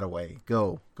went that away.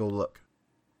 Go look.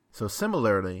 So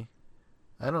similarly,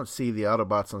 I don't see the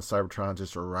Autobots on Cybertron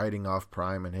just riding off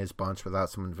Prime and his bunch without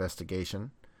some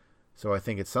investigation. So I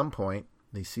think at some point,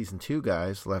 these Season 2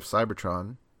 guys left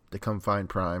Cybertron to come find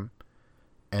Prime,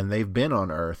 and they've been on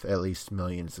Earth at least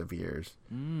millions of years.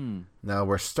 Now,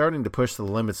 we're starting to push the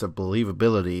limits of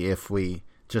believability if we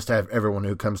just have everyone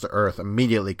who comes to Earth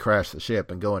immediately crash the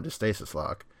ship and go into stasis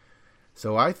lock.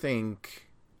 So I think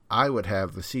I would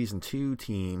have the Season 2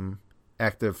 team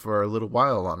active for a little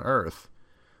while on Earth.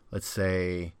 Let's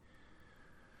say,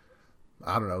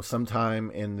 I don't know,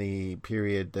 sometime in the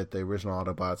period that the original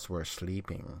Autobots were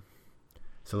sleeping.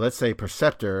 So let's say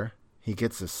Perceptor, he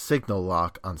gets a signal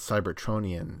lock on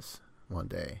Cybertronians one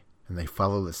day, and they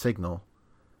follow the signal,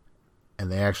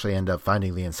 and they actually end up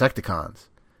finding the Insecticons,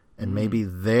 and maybe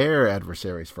they're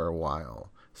adversaries for a while.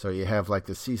 So you have like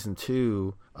the Season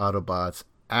 2 Autobots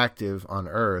active on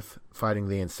Earth fighting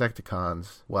the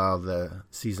Insecticons while the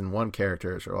Season 1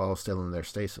 characters are all still in their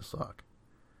stasis lock.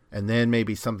 And then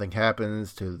maybe something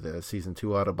happens to the Season 2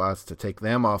 Autobots to take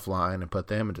them offline and put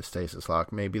them into stasis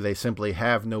lock. Maybe they simply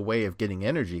have no way of getting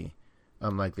energy,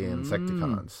 unlike the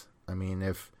Insecticons. I mean,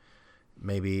 if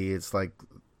maybe it's like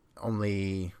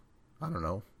only, I don't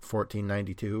know,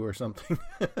 1492 or something.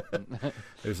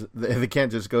 They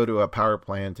can't just go to a power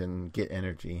plant and get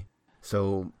energy.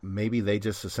 So maybe they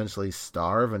just essentially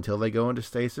starve until they go into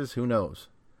stasis. Who knows?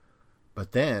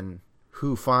 But then,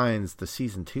 who finds the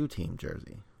Season 2 team,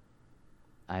 Jersey?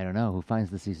 I don't know. Who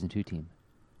finds the Season 2 team?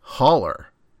 Hauler,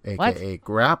 a.k.a.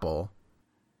 Grapple,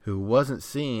 who wasn't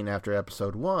seen after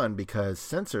Episode 1 because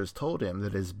sensors told him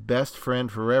that his best friend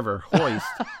forever, Hoist,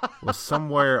 was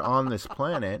somewhere on this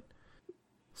planet.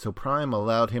 So Prime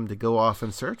allowed him to go off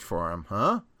and search for him.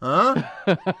 Huh?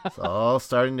 It's all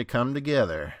starting to come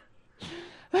together.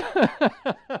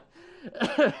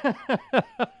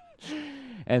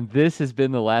 And this has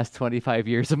been the last 25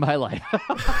 years of my life.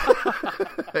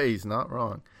 He's not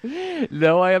wrong.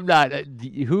 No, I am not.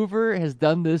 Hoover has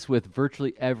done this with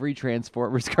virtually every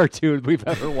Transformers cartoon we've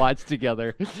ever watched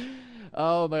together.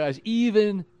 Oh my gosh.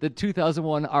 Even the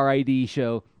 2001 RID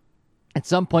show. At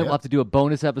some point, we'll have to do a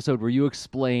bonus episode where you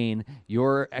explain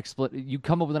you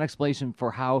come up with an explanation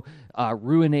for how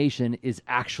Ruination is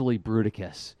actually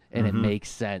Bruticus, and it makes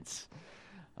sense.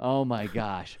 Oh my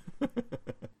gosh.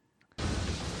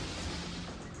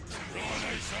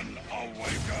 Ruination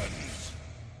awakens.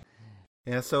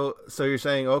 Yeah, so you're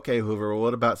saying, okay, Hoover, well,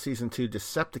 what about Season 2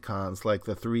 Decepticons like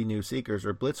the 3 new Seekers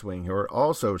or Blitzwing, who are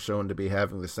also shown to be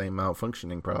having the same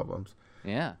malfunctioning problems?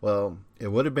 Yeah. Well, it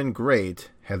would have been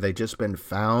great had they just been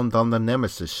found on the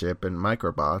Nemesis ship in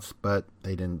Microbots, but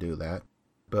they didn't do that.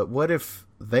 But what if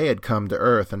they had come to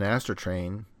Earth in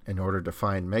Astrotrain in order to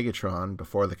find Megatron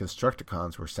before the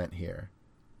Constructicons were sent here?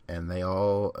 And they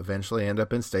all eventually end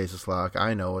up in stasis lock.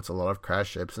 I know it's a lot of crash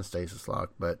ships in stasis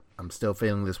lock, but I'm still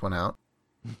feeling this one out.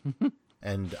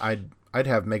 And I'd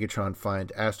have Megatron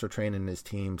find Astrotrain and his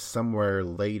team somewhere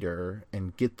later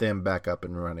and get them back up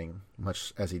and running,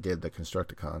 much as he did the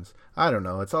Constructicons. I don't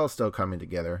know. It's all still coming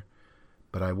together.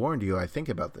 But I warned you, I think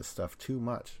about this stuff too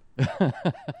much.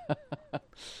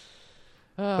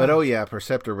 But oh yeah,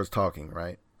 Perceptor was talking,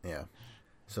 right? Yeah.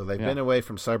 So they've been away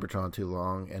from Cybertron too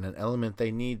long, and an element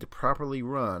they need to properly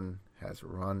run has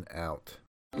run out.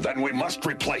 Then we must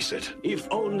replace it. If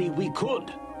only we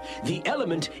could. The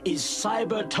element is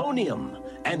cybertonium,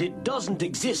 and it doesn't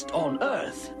exist on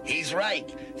Earth. He's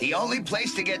right. The only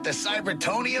place to get the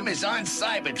cybertonium is on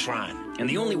Cybertron. And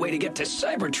the only way to get to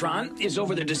Cybertron is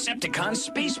over the Decepticon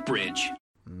space bridge.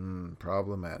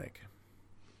 Problematic.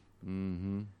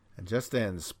 Mm-hmm. And just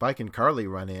then, Spike and Carly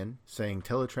run in, saying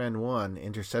Teletran 1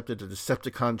 intercepted a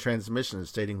Decepticon transmission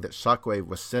stating that Shockwave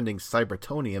was sending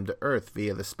cybertonium to Earth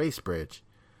via the space bridge.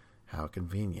 How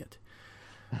convenient.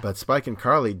 But Spike and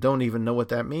Carly don't even know what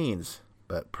that means.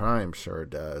 But Prime sure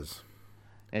does.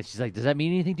 And she's like, does that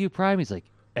mean anything to you, Prime? He's like,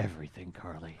 everything,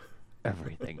 Carly.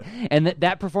 Everything. And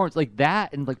that performance, like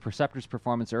that and like Perceptor's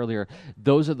performance earlier,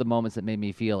 those are the moments that made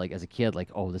me feel like as a kid, like,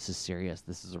 oh, this is serious.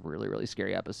 This is a really, really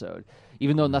scary episode.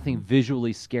 Even though nothing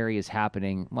visually scary is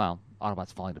happening. Well,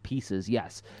 Autobots falling to pieces,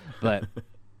 yes. But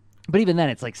even then,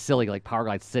 it's like silly, like Power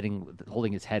Glide's sitting,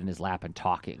 holding his head in his lap and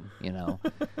talking, you know?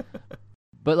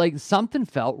 But like something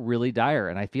felt really dire.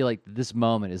 And I feel like this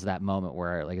moment is that moment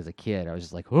where, like, as a kid, I was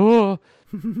just like, oh.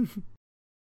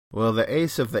 Well, the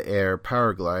ace of the air,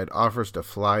 Powerglide, offers to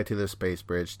fly to the space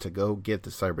bridge to go get the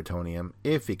cybertonium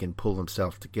if he can pull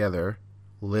himself together.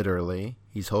 Literally,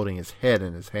 he's holding his head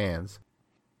in his hands.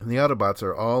 And the Autobots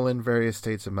are all in various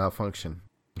states of malfunction.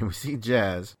 And we see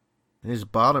Jazz, and his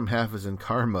bottom half is in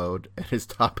car mode, and his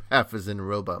top half is in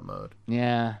robot mode.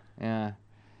 Yeah.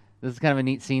 This is kind of a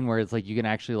neat scene where it's like you can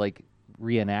actually like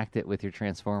reenact it with your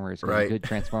Transformers. Right. You could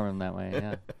transform them that way,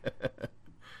 yeah.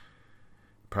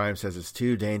 Prime says it's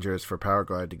too dangerous for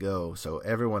Powerglide to go, so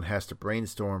everyone has to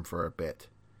brainstorm for a bit.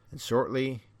 And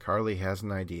shortly, Carly has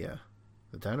an idea.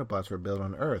 The Dinobots were built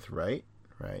on Earth, right?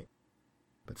 Right.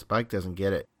 But Spike doesn't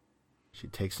get it. She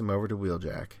takes him over to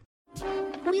Wheeljack.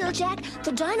 Wheeljack,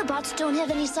 the Dinobots don't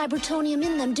have any cybertonium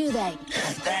in them, do they?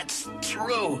 That's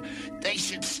true. They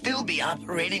should still be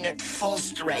operating at full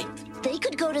strength. They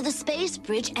could go to the space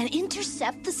bridge and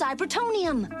intercept the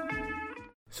cybertonium.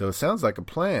 So it sounds like a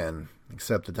plan,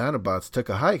 except the Dinobots took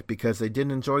a hike because they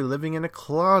didn't enjoy living in a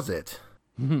closet.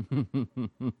 So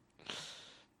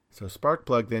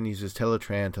Sparkplug then uses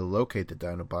Teletran to locate the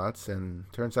Dinobots, and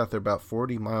turns out they're about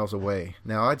 40 miles away.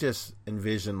 Now, I just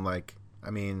envision,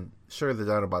 sure, the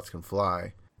Dinobots can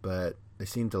fly, but they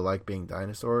seem to like being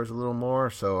dinosaurs a little more,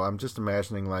 so I'm just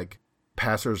imagining,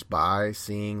 passers-by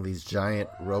seeing these giant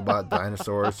robot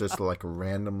dinosaurs just,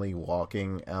 randomly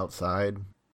walking outside.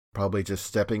 Probably just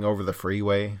stepping over the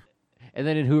freeway. And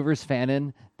then in Hoover's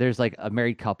Fanon, there's a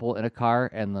married couple in a car,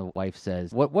 and the wife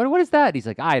says, "What is that?" And he's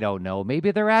like, "I don't know.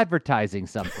 Maybe they're advertising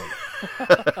something."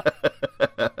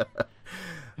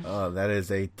 Oh, that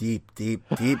is a deep, deep,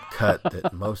 deep cut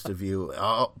that most of you,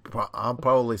 I'll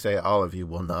probably say all of you,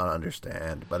 will not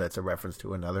understand. But it's a reference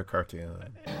to another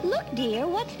cartoon. Look, dear,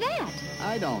 what's that?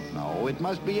 I don't know. It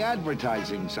must be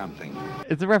advertising something.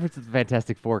 It's a reference to the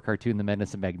Fantastic Four cartoon, The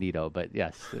Menace and Magneto. But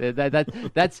yes,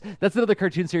 that's another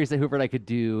cartoon series that Hoover and I could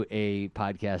do a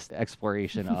podcast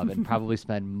exploration of and probably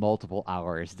spend multiple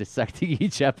hours dissecting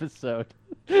each episode.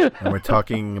 And we're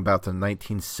talking about the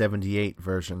 1978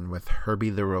 version with Herbie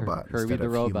the Robot Herbie instead the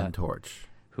of Robot, Human Torch.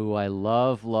 Who I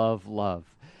love, love, love.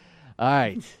 All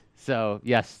right. So,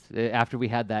 yes, after we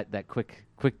had that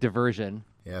quick diversion.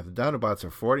 Yeah, the Dinobots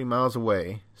are 40 miles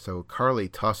away, so Carly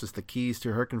tosses the keys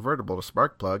to her convertible to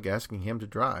Sparkplug, asking him to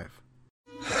drive.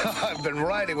 I've been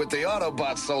riding with the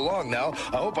Autobots so long now,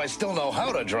 I hope I still know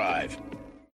how to drive.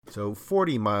 So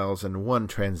 40 miles and one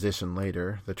transition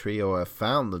later, the trio have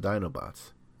found the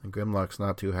Dinobots, and Grimlock's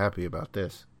not too happy about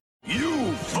this.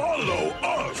 You follow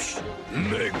us!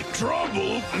 Make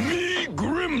trouble, me,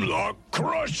 Grimlock,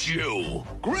 crush you!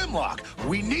 Grimlock,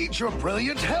 we need your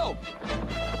brilliant help!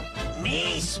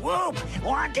 Me, Swoop,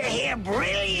 want to hear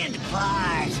brilliant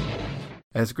part.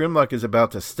 As Grimlock is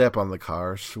about to step on the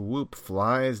car, Swoop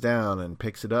flies down and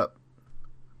picks it up.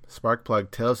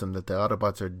 Sparkplug tells him that the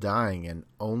Autobots are dying and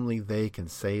only they can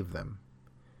save them.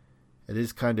 It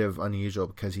is kind of unusual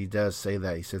because he does say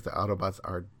that. He says the Autobots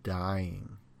are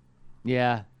dying.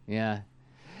 Yeah.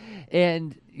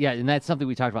 And that's something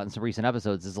we talked about in some recent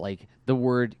episodes is the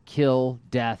word kill,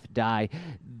 death, die.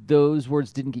 Those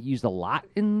words didn't get used a lot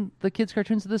in the kids'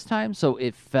 cartoons at this time, so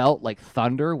it felt like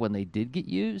thunder when they did get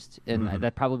used, and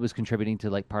that probably was contributing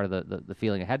to part of the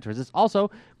feeling I had towards this. Also,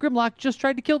 Grimlock just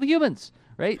tried to kill the humans,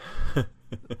 right?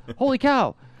 Holy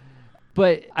cow.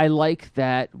 But I like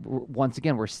that, once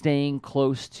again, we're staying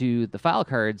close to the file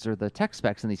cards or the tech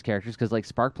specs in these characters, because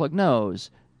Sparkplug knows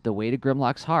the way to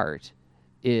Grimlock's heart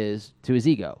is to his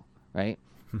ego, right?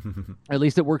 At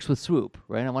least it works with Swoop,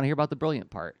 right? I want to hear about the brilliant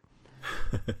part.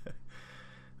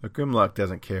 But Grimlock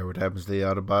doesn't care what happens to the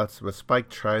Autobots, but Spike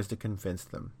tries to convince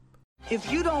them.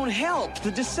 If you don't help, the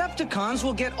Decepticons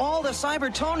will get all the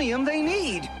Cybertonium they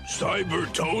need.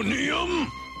 Cybertonium?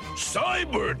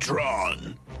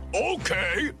 Cybertron!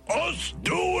 Okay, us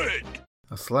do it!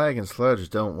 Now, Slag and Sludge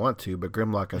don't want to, but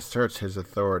Grimlock asserts his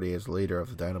authority as leader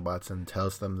of the Dinobots and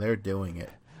tells them they're doing it.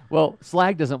 Well,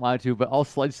 Slag doesn't want to, but all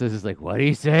Sludge says is like, what do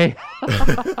you say?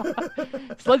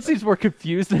 Sludge seems more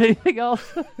confused than anything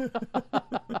else.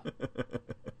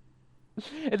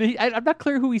 And I'm not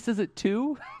clear who he says it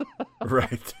to.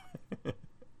 Right.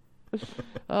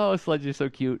 Oh, Sludge is so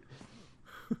cute.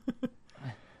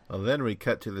 Well, then we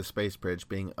cut to the space bridge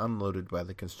being unloaded by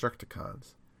the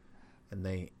Constructicons. And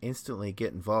they instantly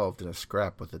get involved in a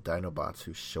scrap with the Dinobots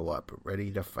who show up ready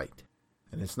to fight.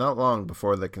 And it's not long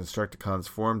before the Constructicons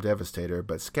form Devastator,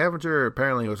 but Scavenger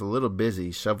apparently was a little busy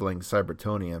shoveling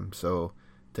Cybertonium, so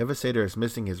Devastator is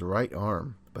missing his right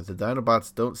arm. But the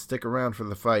Dinobots don't stick around for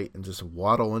the fight and just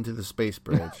waddle into the space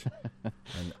bridge.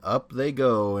 And up they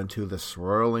go into the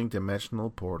swirling dimensional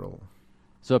portal.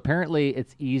 So apparently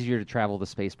it's easier to travel the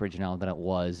space bridge now than it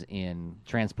was in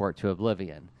Transport to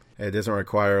Oblivion. It doesn't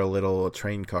require a little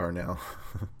train car now.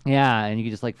 Yeah, and you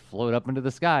can just like float up into the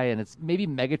sky, and it's maybe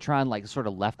Megatron like sort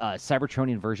of left a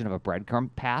Cybertronian version of a breadcrumb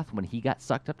path when he got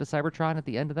sucked up to Cybertron at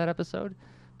the end of that episode,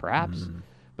 perhaps.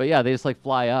 But yeah, they just like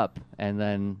fly up, and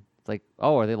then it's like,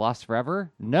 oh, are they lost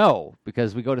forever? No,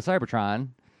 because we go to Cybertron.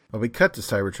 Well, we cut to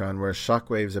Cybertron where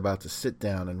Shockwave's about to sit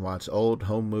down and watch old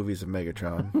home movies of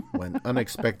Megatron when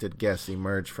unexpected guests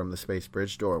emerge from the space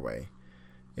bridge doorway.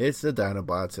 It's the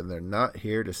Dinobots, and they're not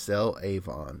here to sell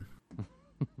Avon.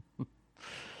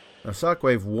 Now,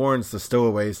 Shockwave warns the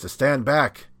stowaways to stand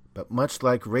back, but much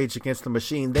like Rage Against the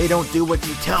Machine, they don't do what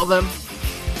you tell them.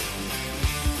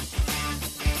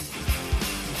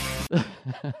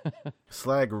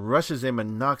 Slag rushes him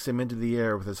and knocks him into the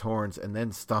air with his horns and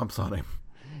then stomps on him.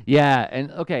 Yeah,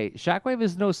 and okay, Shockwave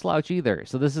is no slouch either.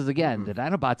 So this is, again, the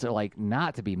Dinobots are like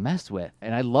not to be messed with.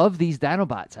 And I love these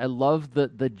Dinobots. I love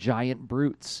the giant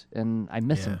brutes, and I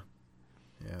miss them.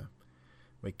 Yeah.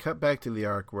 We cut back to the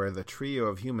Ark where the trio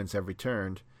of humans have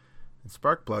returned, and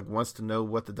Sparkplug wants to know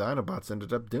what the Dinobots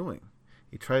ended up doing.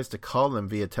 He tries to call them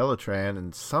via Teletran,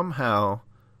 and somehow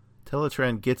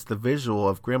Teletran gets the visual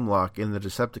of Grimlock in the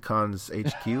Decepticons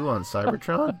HQ on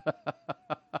Cybertron.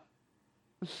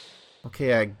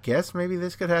 Okay, I guess maybe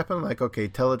this could happen. Like, okay,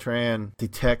 Teletran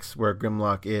detects where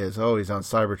Grimlock is. Oh, he's on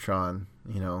Cybertron.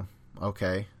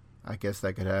 Okay, I guess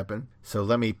that could happen. So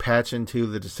let me patch into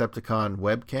the Decepticon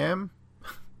webcam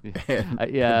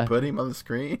and put him on the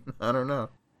screen. I don't know.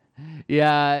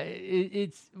 Yeah,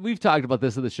 it's we've talked about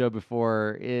this in the show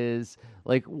before. Is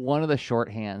like one of the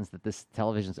shorthands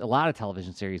that a lot of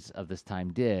television series of this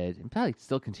time did, and probably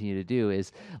still continue to do,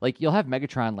 is like you'll have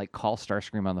Megatron like call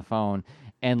Starscream on the phone,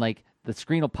 and like the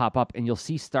screen will pop up, and you'll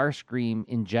see Starscream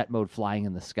in jet mode flying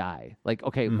in the sky. Like,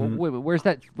 okay, wait, where's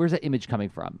that image coming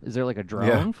from? Is there like a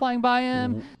drone flying by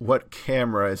him? What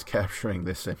camera is capturing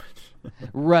this image?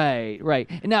 Right.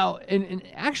 Now, and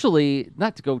actually,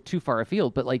 not to go too far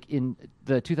afield, but like in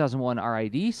the 2001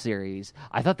 RID series,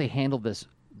 I thought they handled this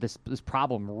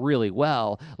problem really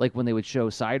well. Like when they would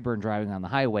show Sideburn driving on the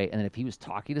highway, and then if he was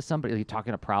talking to somebody, like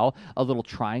talking to Prowl, a little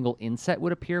triangle inset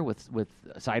would appear with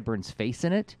Sideburn's face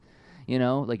in it.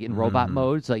 Like in robot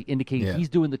mode, so like indicating he's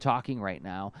doing the talking right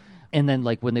now. And then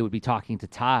like when they would be talking to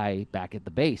Ty back at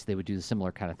the base, they would do the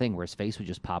similar kind of thing where his face would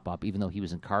just pop up even though he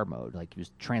was in car mode. Like he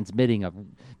was transmitting a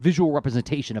visual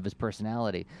representation of his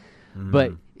personality.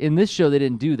 But in this show, they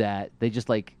didn't do that. They just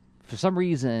like, for some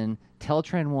reason,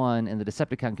 Teletran 1 and the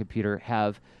Decepticon computer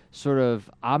have sort of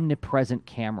omnipresent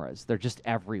cameras. They're just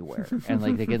everywhere. And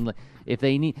like they can, if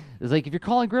they need, it's like if you're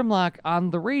calling Grimlock on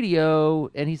the radio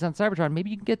and he's on Cybertron, maybe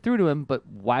you can get through to him, but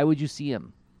why would you see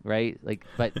him? Right? Like,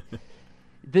 but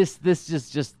this is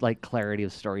just like clarity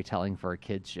of storytelling for a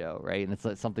kid's show, right? And it's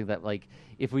like something that like,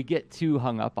 if we get too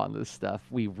hung up on this stuff,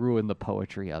 we ruin the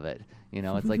poetry of it.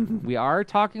 It's like we are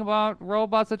talking about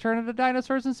robots that turn into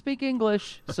dinosaurs and speak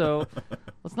English. So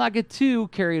let's not get too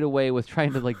carried away with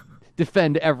trying to like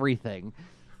defend everything.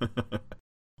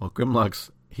 Well,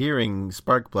 Grimlock's hearing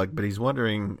Sparkplug, but he's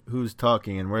wondering who's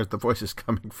talking and where's the voices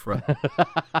coming from.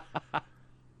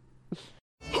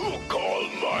 Who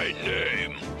called my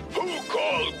name? Who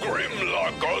called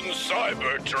Grimlock on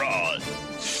Cybertron?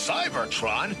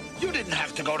 Cybertron? You didn't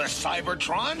have to go to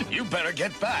Cybertron. You better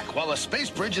get back while the space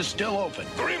bridge is still open.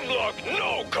 Grimlock,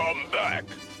 no come back.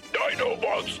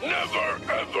 Dinobots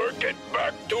never, ever get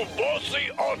back to bossy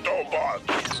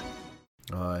Autobots.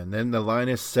 And then the line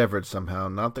is severed somehow.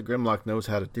 Not that Grimlock knows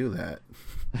how to do that.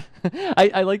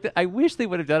 I like that. I wish they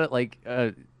would have done it like,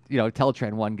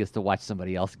 Teletran 1 gets to watch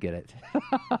somebody else get it.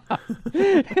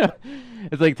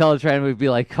 It's like Teletran would be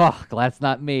like, oh, that's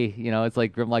not me. It's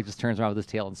like Grimlock just turns around with his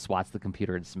tail and swats the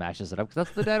computer and smashes it up, because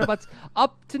that's what the Dinobots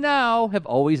up to now have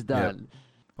always done. Yep.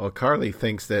 Well, Carly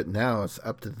thinks that now it's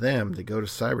up to them to go to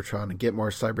Cybertron and get more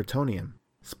Cybertonium.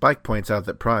 Spike points out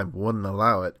that Prime wouldn't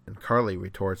allow it, and Carly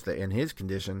retorts that in his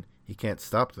condition, he can't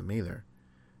stop them either.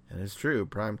 And it's true,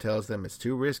 Prime tells them it's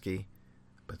too risky,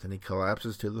 but then he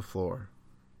collapses to the floor.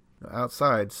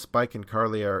 Outside, Spike and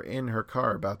Carly are in her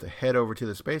car about to head over to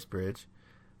the space bridge,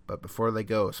 but before they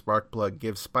go, Sparkplug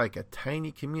gives Spike a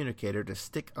tiny communicator to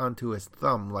stick onto his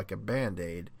thumb like a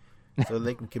Band-Aid, so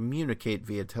they can communicate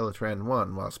via Teletran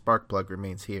 1 while Sparkplug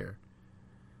remains here.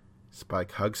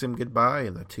 Spike hugs him goodbye,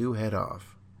 and the two head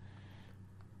off.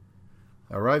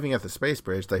 Arriving at the space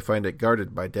bridge, they find it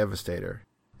guarded by Devastator,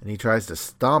 and he tries to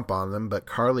stomp on them, but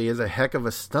Carly is a heck of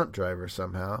a stunt driver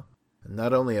somehow, and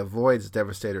not only avoids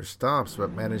Devastator stomps,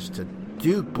 but manages to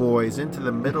Duke Boys into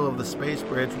the middle of the space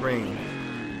bridge ring,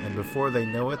 and before they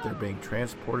know it, they're being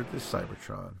transported to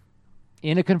Cybertron.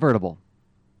 In a convertible.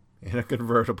 In a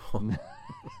convertible.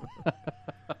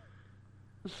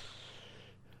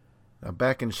 Now,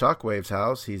 back in Shockwave's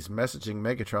house, he's messaging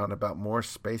Megatron about more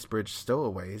space bridge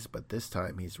stowaways, but this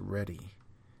time he's ready.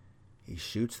 He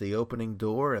shoots the opening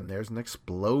door, and there's an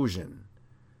explosion.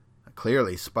 Now,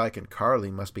 clearly, Spike and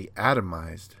Carly must be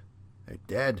atomized. They're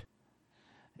dead.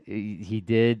 He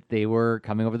did. They were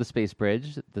coming over the space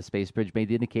bridge. The space bridge made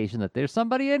the indication that there's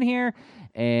somebody in here,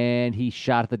 and he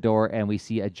shot at the door, and we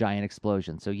see a giant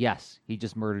explosion. So, yes, he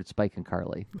just murdered Spike and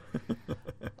Carly.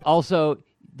 Also,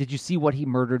 did you see what he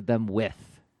murdered them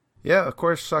with? Yeah, of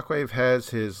course, Shockwave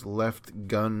has his left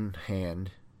gun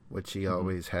hand, which he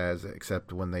always has,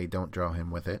 except when they don't draw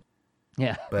him with it.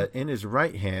 Yeah. But in his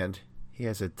right hand, he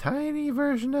has a tiny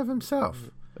version of himself.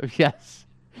 Yes.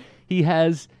 He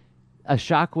has a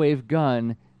Shockwave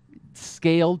gun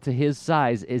scaled to his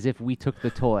size as if we took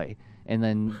the toy and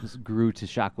then grew to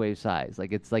Shockwave size.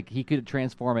 It's like he could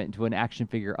transform it into an action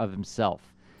figure of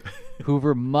himself.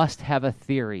 Hoover must have a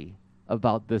theory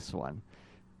about this one.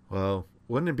 Well,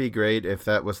 wouldn't it be great if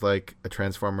that was like a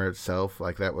Transformer itself?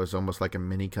 Like that was almost like a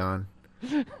mini-con.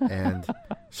 And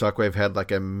Shockwave had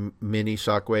like a mini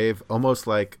Shockwave, almost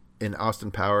like in Austin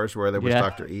Powers where there was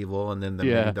Dr. Evil and then the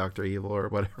mini Dr. Evil or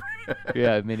whatever.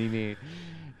 Yeah, mini-me.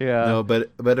 Yeah. No, but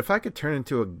if I could turn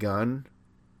into a gun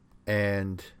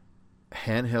and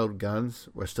handheld guns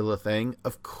were still a thing,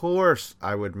 of course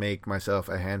I would make myself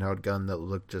a handheld gun that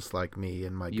looked just like me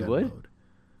in my gun mode.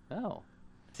 Oh.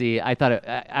 See,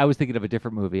 I was thinking of a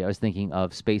different movie. I was thinking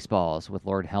of Spaceballs with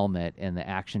Lord Helmet and the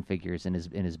action figures in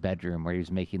his bedroom where he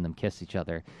was making them kiss each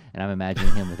other. And I'm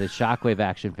imagining him with his Shockwave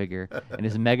action figure and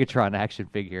his Megatron action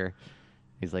figure.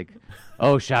 He's like,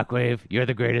 "Oh, Shockwave, you're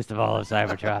the greatest of all of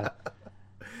Cybertron."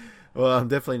 Well, I'm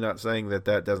definitely not saying that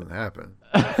doesn't happen.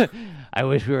 I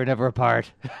wish we were never apart.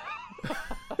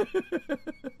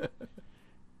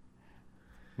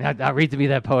 Now read to me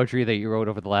that poetry that you wrote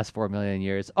over the last 4 million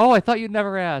years. Oh, I thought you'd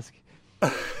never ask.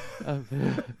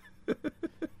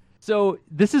 So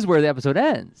this is where the episode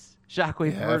ends.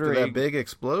 Shockwave murdering. After that big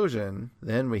explosion,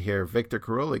 then we hear Victor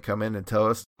Caroli come in and tell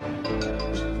us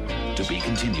to be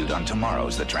continued on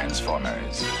tomorrow's The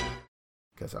Transformers.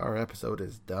 Because our episode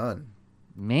is done.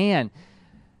 Man.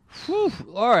 Whew.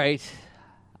 All right.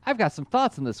 I've got some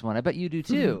thoughts on this one. I bet you do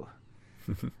too.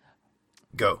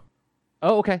 Go.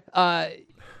 Oh, okay.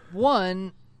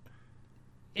 One,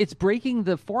 it's breaking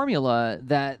the formula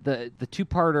that the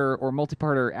two-parter or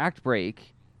multi-parter act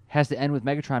break has to end with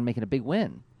Megatron making a big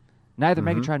win. Neither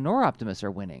Megatron nor Optimus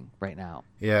are winning right now.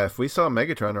 Yeah, if we saw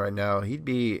Megatron right now, he'd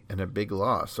be in a big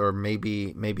loss. Or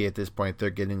maybe at this point they're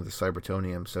getting the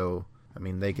Cybertonium, so, I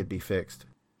mean, they could be fixed.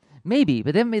 Maybe,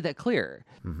 but they haven't made that clear.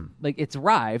 Like, it's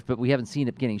arrived, but we haven't seen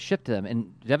it getting shipped to them.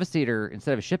 And Devastator,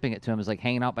 instead of shipping it to him, is like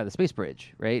hanging out by the space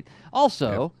bridge, right?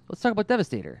 Also, let's talk about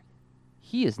Devastator.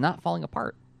 He is not falling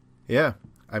apart. Yeah.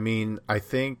 I mean, I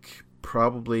think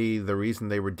probably the reason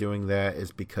they were doing that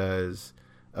is because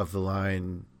of the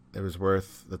line, it was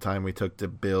worth the time we took to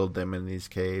build them in these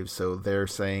caves. So they're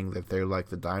saying that they're like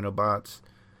the Dinobots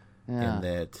and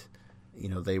that,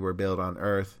 they were built on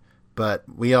Earth. But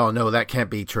we all know that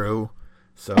can't be true.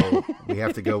 So we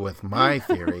have to go with my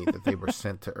theory that they were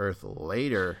sent to Earth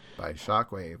later by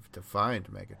Shockwave to find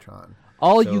Megatron.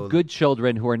 You good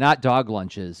children who are not dog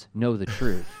lunches know the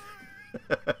truth.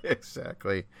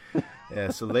 Exactly. Yeah,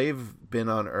 so they've been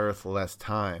on Earth less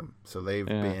time. So they've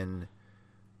been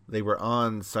they were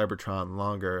on Cybertron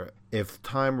longer. If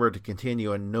time were to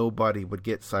continue and nobody would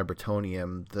get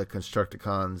Cybertonium, the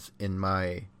Constructicons,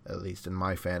 at least in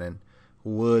my fanon,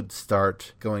 would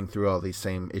start going through all these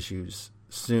same issues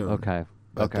soon. Okay.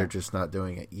 But they're just not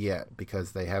doing it yet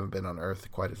because they haven't been on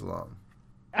Earth quite as long.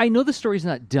 I know the story's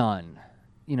not done.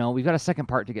 We've got a second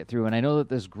part to get through, and I know that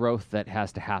there's growth that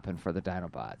has to happen for the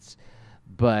Dinobots.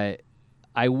 But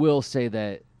I will say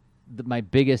that my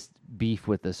biggest beef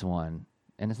with this one,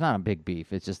 and it's not a big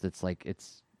beef,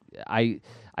 I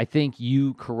think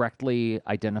you correctly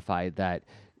identified that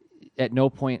at no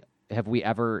point have we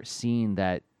ever seen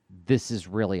that this is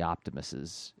really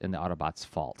Optimus's and the Autobots'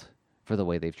 fault for the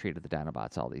way they've treated the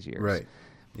Dinobots all these years. Right.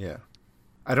 Yeah.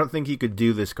 I don't think you could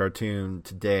do this cartoon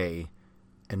today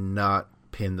and not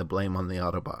pin the blame on the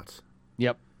Autobots.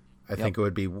 Yep. I think it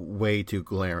would be way too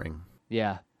glaring.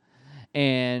 Yeah.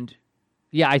 And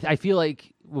yeah, I feel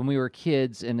like when we were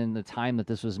kids and in the time that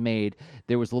this was made,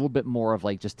 there was a little bit more of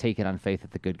just take it on faith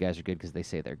that the good guys are good because they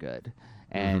say they're good.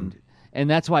 And and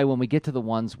that's why when we get to the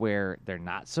ones where they're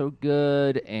not so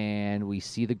good and we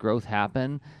see the growth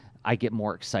happen, I get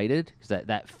more excited because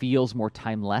that feels more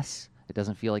timeless. It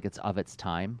doesn't feel like it's of its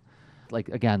time. Like,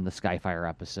 again, the Skyfire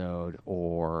episode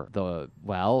or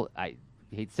I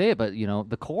hate to say it, but,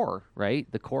 the Core, right?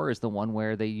 The Core is the one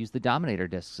where they use the Dominator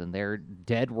discs and they're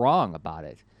dead wrong about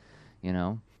it,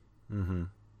 Mm-hmm.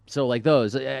 So,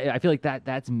 those, I feel like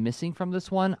that's missing from this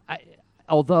one.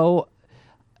 Although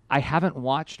I haven't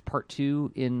watched part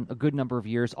 2 in a good number of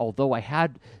years, although I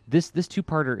had this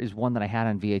two-parter is one that I had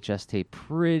on VHS tape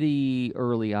pretty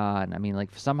early on. I mean,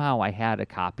 somehow I had a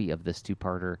copy of this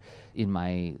two-parter in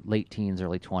my late teens,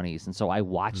 early 20s, and so I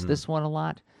watched this one a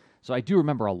lot. So I do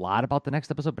remember a lot about the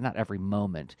next episode, but not every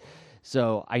moment.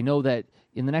 So I know that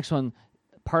in the next one,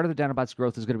 part of the Dinobots'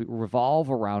 growth is going to revolve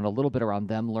around a little bit around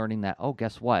them learning that, oh,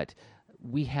 guess what?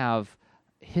 We have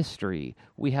history,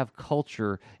 we have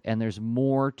culture, and there's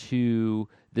more to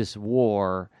this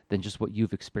war than just what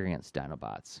you've experienced,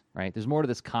 Dinobots, right? There's more to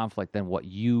this conflict than what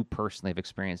you personally have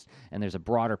experienced, and there's a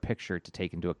broader picture to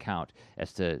take into account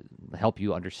as to help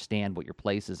you understand what your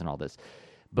place is and all this.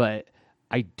 But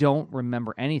I don't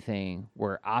remember anything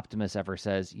where Optimus ever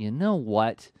says, you know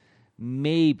what,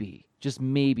 maybe, just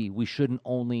maybe, we shouldn't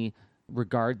only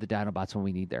regard the Dinobots when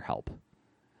we need their help.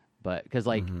 But because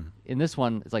in this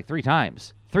one, it's 3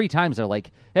 times. 3 times they're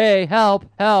like, "Hey, help!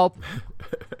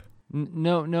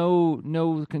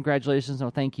 No, congratulations, no,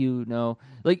 thank you, no."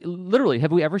 Literally,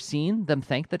 have we ever seen them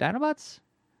thank the Dinobots?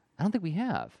 I don't think we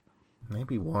have.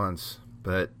 Maybe once,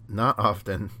 but not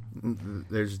often.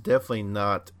 There's definitely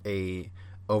not a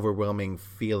overwhelming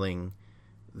feeling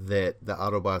that the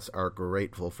Autobots are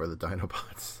grateful for the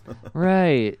Dinobots.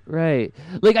 Right.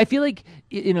 I feel like,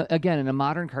 again, in a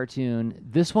modern cartoon,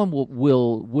 this one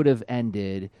would have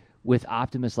ended with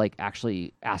Optimus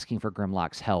actually asking for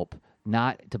Grimlock's help,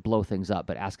 not to blow things up,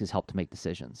 but ask his help to make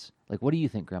decisions. What do you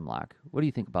think, Grimlock? What do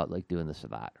you think about doing this or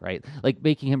that? Right?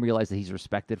 Making him realize that he's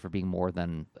respected for being more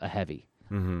than a heavy.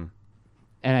 Mm-hmm.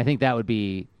 And I think that would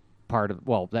be part of,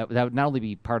 that would not only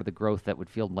be part of the growth that would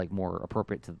feel more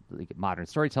appropriate to modern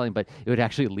storytelling, but it would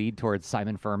actually lead towards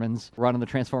Simon Furman's run on the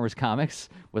Transformers comics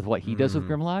with what he does with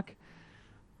Grimlock.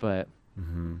 But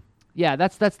yeah,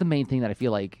 that's the main thing that I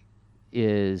feel like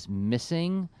is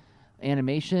missing.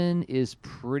 Animation is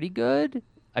pretty good.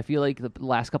 I feel like the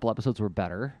last couple episodes were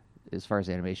better as far as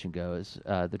animation goes.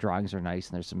 The drawings are nice,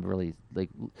 and there's some really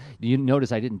you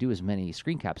notice I didn't do as many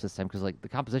screen caps this time because the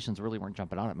compositions really weren't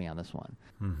jumping out at me on this one.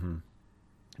 Mm-hmm.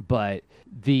 But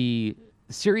the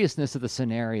seriousness of the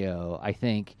scenario, I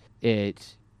think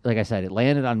like I said, it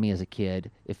landed on me as a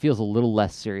kid. It feels a little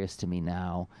less serious to me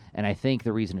now, and I think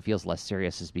the reason it feels less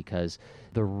serious is because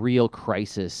the real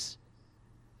crisis,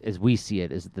 as we see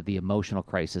it, is the emotional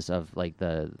crisis of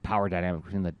the power dynamic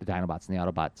between the Dinobots and the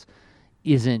Autobots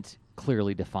isn't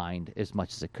clearly defined as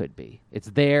much as it could be.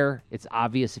 It's there, it's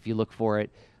obvious if you look for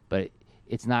it, but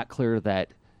it's not clear that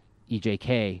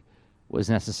EJK was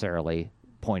necessarily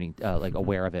pointing,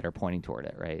 aware of it or pointing toward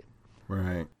it, right?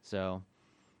 Right. So,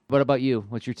 what about you?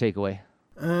 What's your takeaway?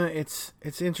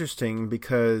 It's interesting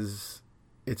because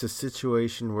it's a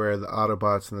situation where the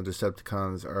Autobots and the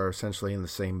Decepticons are essentially in the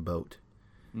same boat.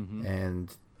 Mm-hmm.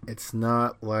 And it's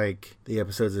not like the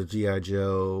episodes of G.I.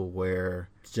 Joe where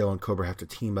Joe and Cobra have to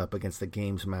team up against the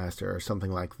Games Master or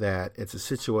something like that. It's a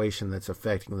situation that's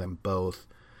affecting them both.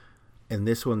 In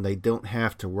this one, they don't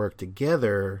have to work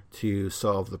together to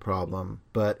solve the problem,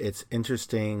 but it's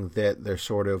interesting that they're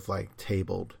sort of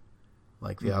tabled.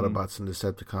 The Autobots and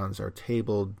Decepticons are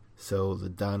tabled, so the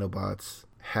Dinobots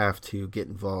have to get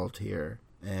involved here.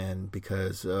 And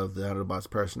because of the Autobots'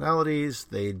 personalities,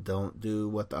 they don't do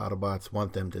what the Autobots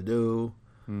want them to do.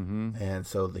 Mm-hmm. And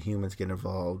so the humans get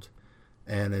involved.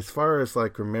 And as far as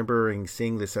like remembering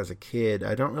seeing this as a kid,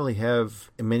 I don't really have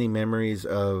many memories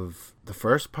of the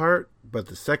first part, but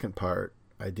the second part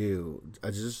I do.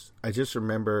 I just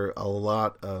remember a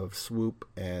lot of Swoop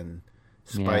and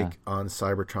Spike on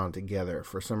Cybertron together.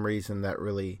 For some reason that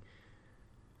really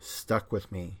stuck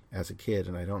with me as a kid,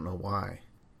 and I don't know why.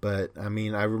 But, I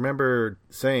mean, I remember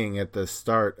saying at the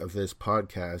start of this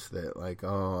podcast that, like,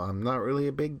 oh, I'm not really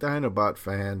a big Dinobot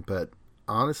fan, but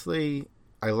honestly,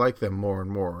 I like them more and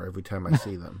more every time I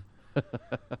see them.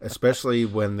 Especially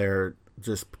when they're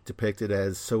just depicted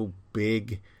as so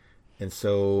big and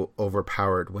so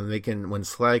overpowered. When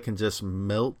Sly can just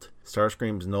melt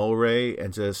Starscream's null ray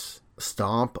and just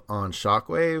stomp on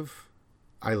Shockwave,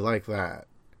 I like that.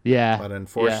 Yeah. But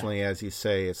unfortunately, as you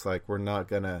say, it's like we're not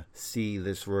going to see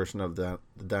this version of the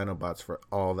Dinobots for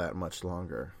all that much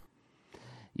longer.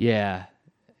 Yeah.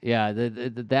 Yeah,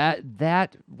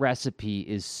 that recipe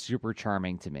is super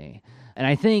charming to me. And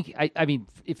I think, I mean,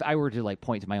 if I were to like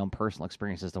point to my own personal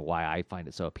experience as to why I find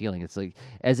it so appealing, it's like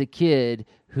as a kid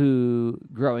who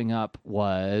growing up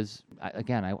was,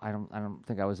 again, I don't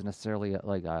think I was necessarily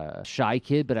like a shy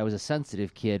kid, but I was a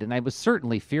sensitive kid, and I was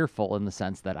certainly fearful in the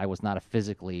sense that I was not a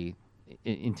physically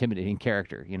intimidating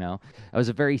character. You know, I was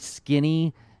a very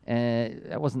skinny,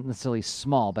 I wasn't necessarily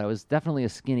small, but I was definitely a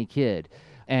skinny kid.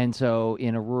 And so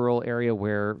in a rural area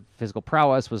where physical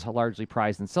prowess was largely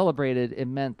prized and celebrated, it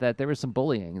meant that there was some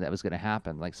bullying that was going to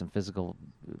happen, like some physical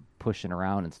pushing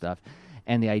around and stuff.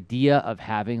 And the idea of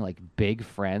having like big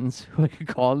friends who I could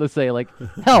call them to say like,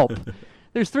 help,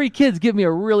 there's 3 kids giving me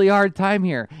a really hard time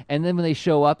here. And then when they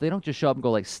show up, they don't just show up and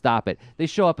go like, stop it. They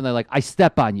show up and they're like, I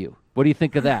step on you. What do you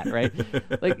think of that? Right?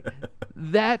 Like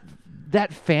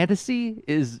that fantasy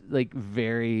is like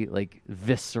very like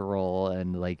visceral,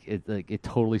 and like it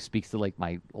totally speaks to like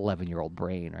my 11-year-old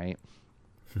brain, right?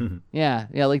 yeah,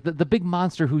 like the big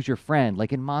monster who's your friend,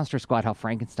 like in Monster Squad, how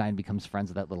Frankenstein becomes friends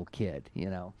with that little kid, you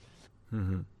know.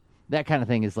 Mm-hmm. That kind of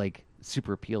thing is like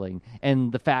super appealing,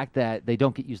 and the fact that they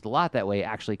don't get used a lot that way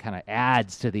actually kind of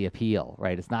adds to the appeal,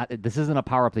 right? This isn't a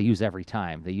power up they use every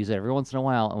time. They use it every once in a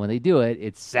while, and when they do it,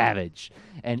 it's savage.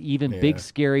 And even big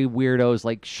scary weirdos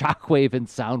like Shockwave and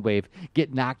Soundwave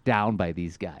get knocked down by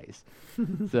these guys.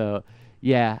 So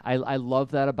yeah, I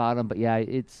love that about them. But yeah,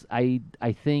 it's I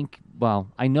think,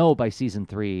 well, I know by season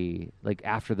 3, like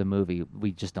after the movie,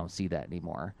 we just don't see that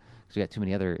anymore because we got too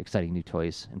many other exciting new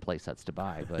toys and play sets to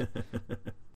buy. But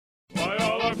Buy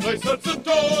all our play sets and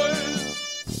toys!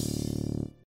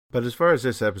 But as far as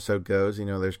this episode goes, you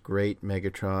know, there's great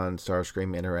Megatron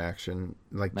Starscream interaction.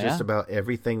 Like just about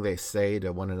everything they say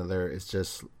to one another is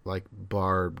just like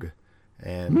barbed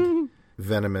and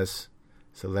venomous.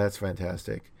 So that's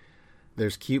fantastic.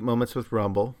 There's cute moments with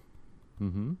Rumble.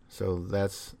 Mm-hmm. So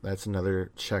that's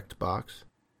another checked box.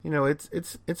 You know, it's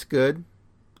good.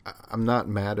 I'm not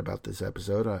mad about this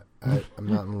episode. I'm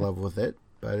not in love with it,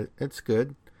 but it's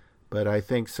good. But I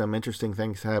think some interesting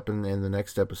things happen in the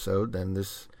next episode, and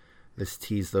this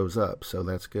tees those up, so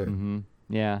that's good. Mm-hmm.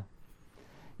 Yeah.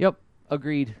 Yep,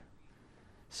 agreed.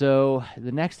 So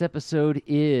the next episode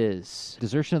is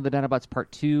Desertion of the Dinobots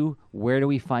Part 2. Where do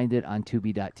we find it on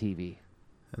Tubi.tv?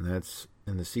 And that's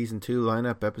in the Season 2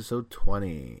 lineup, Episode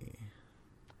 20.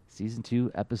 Season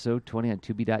 2, Episode 20 on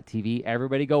Tubi.tv.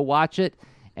 Everybody go watch it,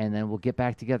 and then we'll get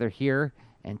back together here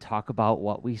and talk about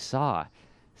what we saw.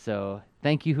 So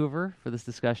thank you, Hoover, for this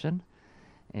discussion.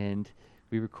 And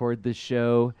we record this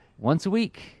show once a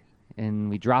week, and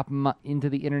we drop them into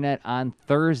the internet on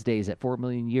Thursdays at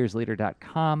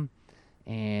 4millionyearslater.com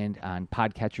and on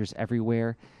podcatchers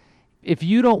everywhere. If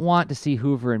you don't want to see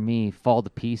Hoover and me fall to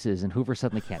pieces and Hoover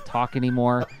suddenly can't talk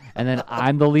anymore, and then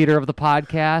I'm the leader of the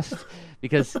podcast,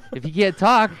 because if he can't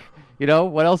talk, you know,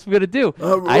 what else are we going to do?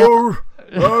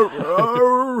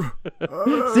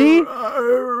 See?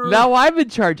 Now I'm in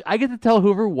charge. I get to tell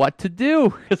Hoover what to do.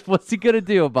 What's he going to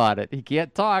do about it? He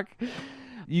can't talk.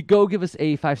 You go give us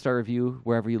a 5-star review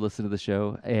wherever you listen to the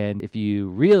show. And if you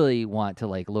really want to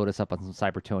like load us up on some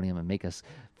Cybertonium and make us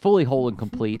fully whole and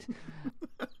complete,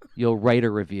 you'll write a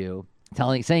review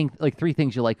saying like 3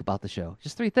 things you like about the show.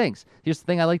 Just 3 things. Here's the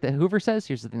thing I like that Hoover says.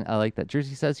 Here's the thing I like that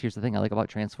Jersey says. Here's the thing I like about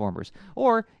Transformers.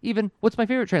 Or even, what's my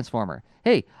favorite Transformer?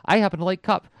 Hey, I happen to like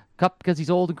Cup. Cup because he's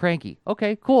old and cranky.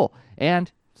 Okay, cool.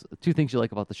 And 2 things you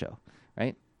like about the show,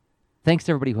 right? Thanks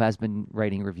to everybody who has been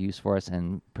writing reviews for us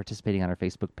and participating on our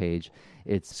Facebook page.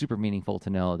 It's super meaningful to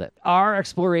know that our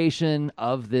exploration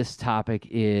of this topic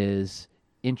is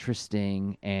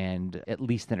interesting and at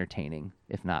least entertaining,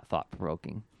 if not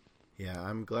thought-provoking. Yeah,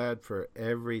 I'm glad for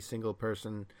every single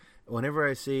person. Whenever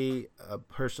I see a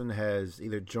person has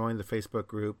either joined the Facebook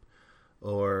group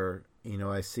or,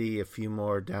 I see a few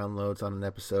more downloads on an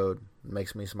episode, it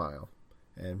makes me smile.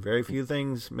 And very few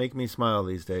things make me smile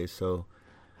these days, so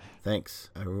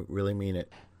thanks. I really mean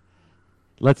it.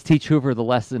 Let's teach Hoover the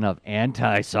lesson of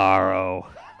anti-sorrow.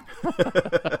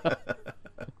 That's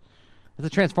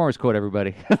a Transformers quote,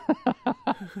 everybody.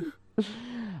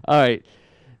 All right.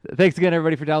 Thanks again,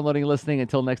 everybody, for downloading and listening.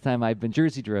 Until next time, I've been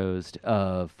Jersey Drozd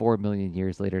of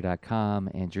 4millionyearslater.com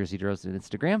and Jersey Drozd on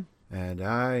Instagram. And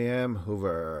I am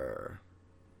Hoover.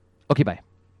 Okay, bye.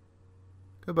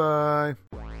 Goodbye.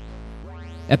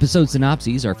 Episode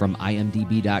synopses are from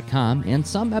imdb.com and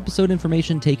some episode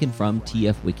information taken from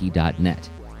tfwiki.net.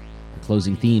 The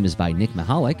closing theme is by Nick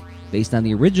Mihalik, based on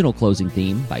the original closing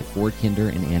theme by Ford Kinder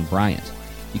and Ann Bryant.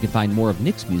 You can find more of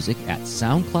Nick's music at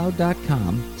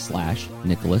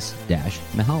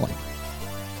soundcloud.com/Nicholas-Mihalik.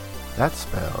 That's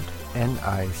spelled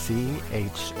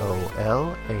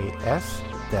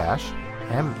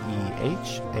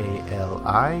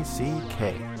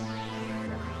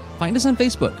NICHOLAS-MEHALICK. Find us on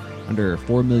Facebook under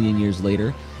 4 Million Years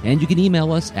Later, and you can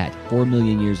email us at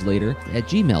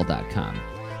 4millionyearslater@gmail.com.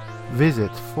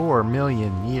 Visit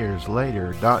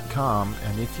 4millionyearslater.com,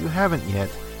 and if you haven't yet,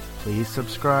 please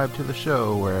subscribe to the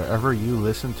show wherever you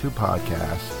listen to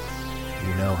podcasts.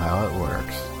 You know how it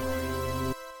works.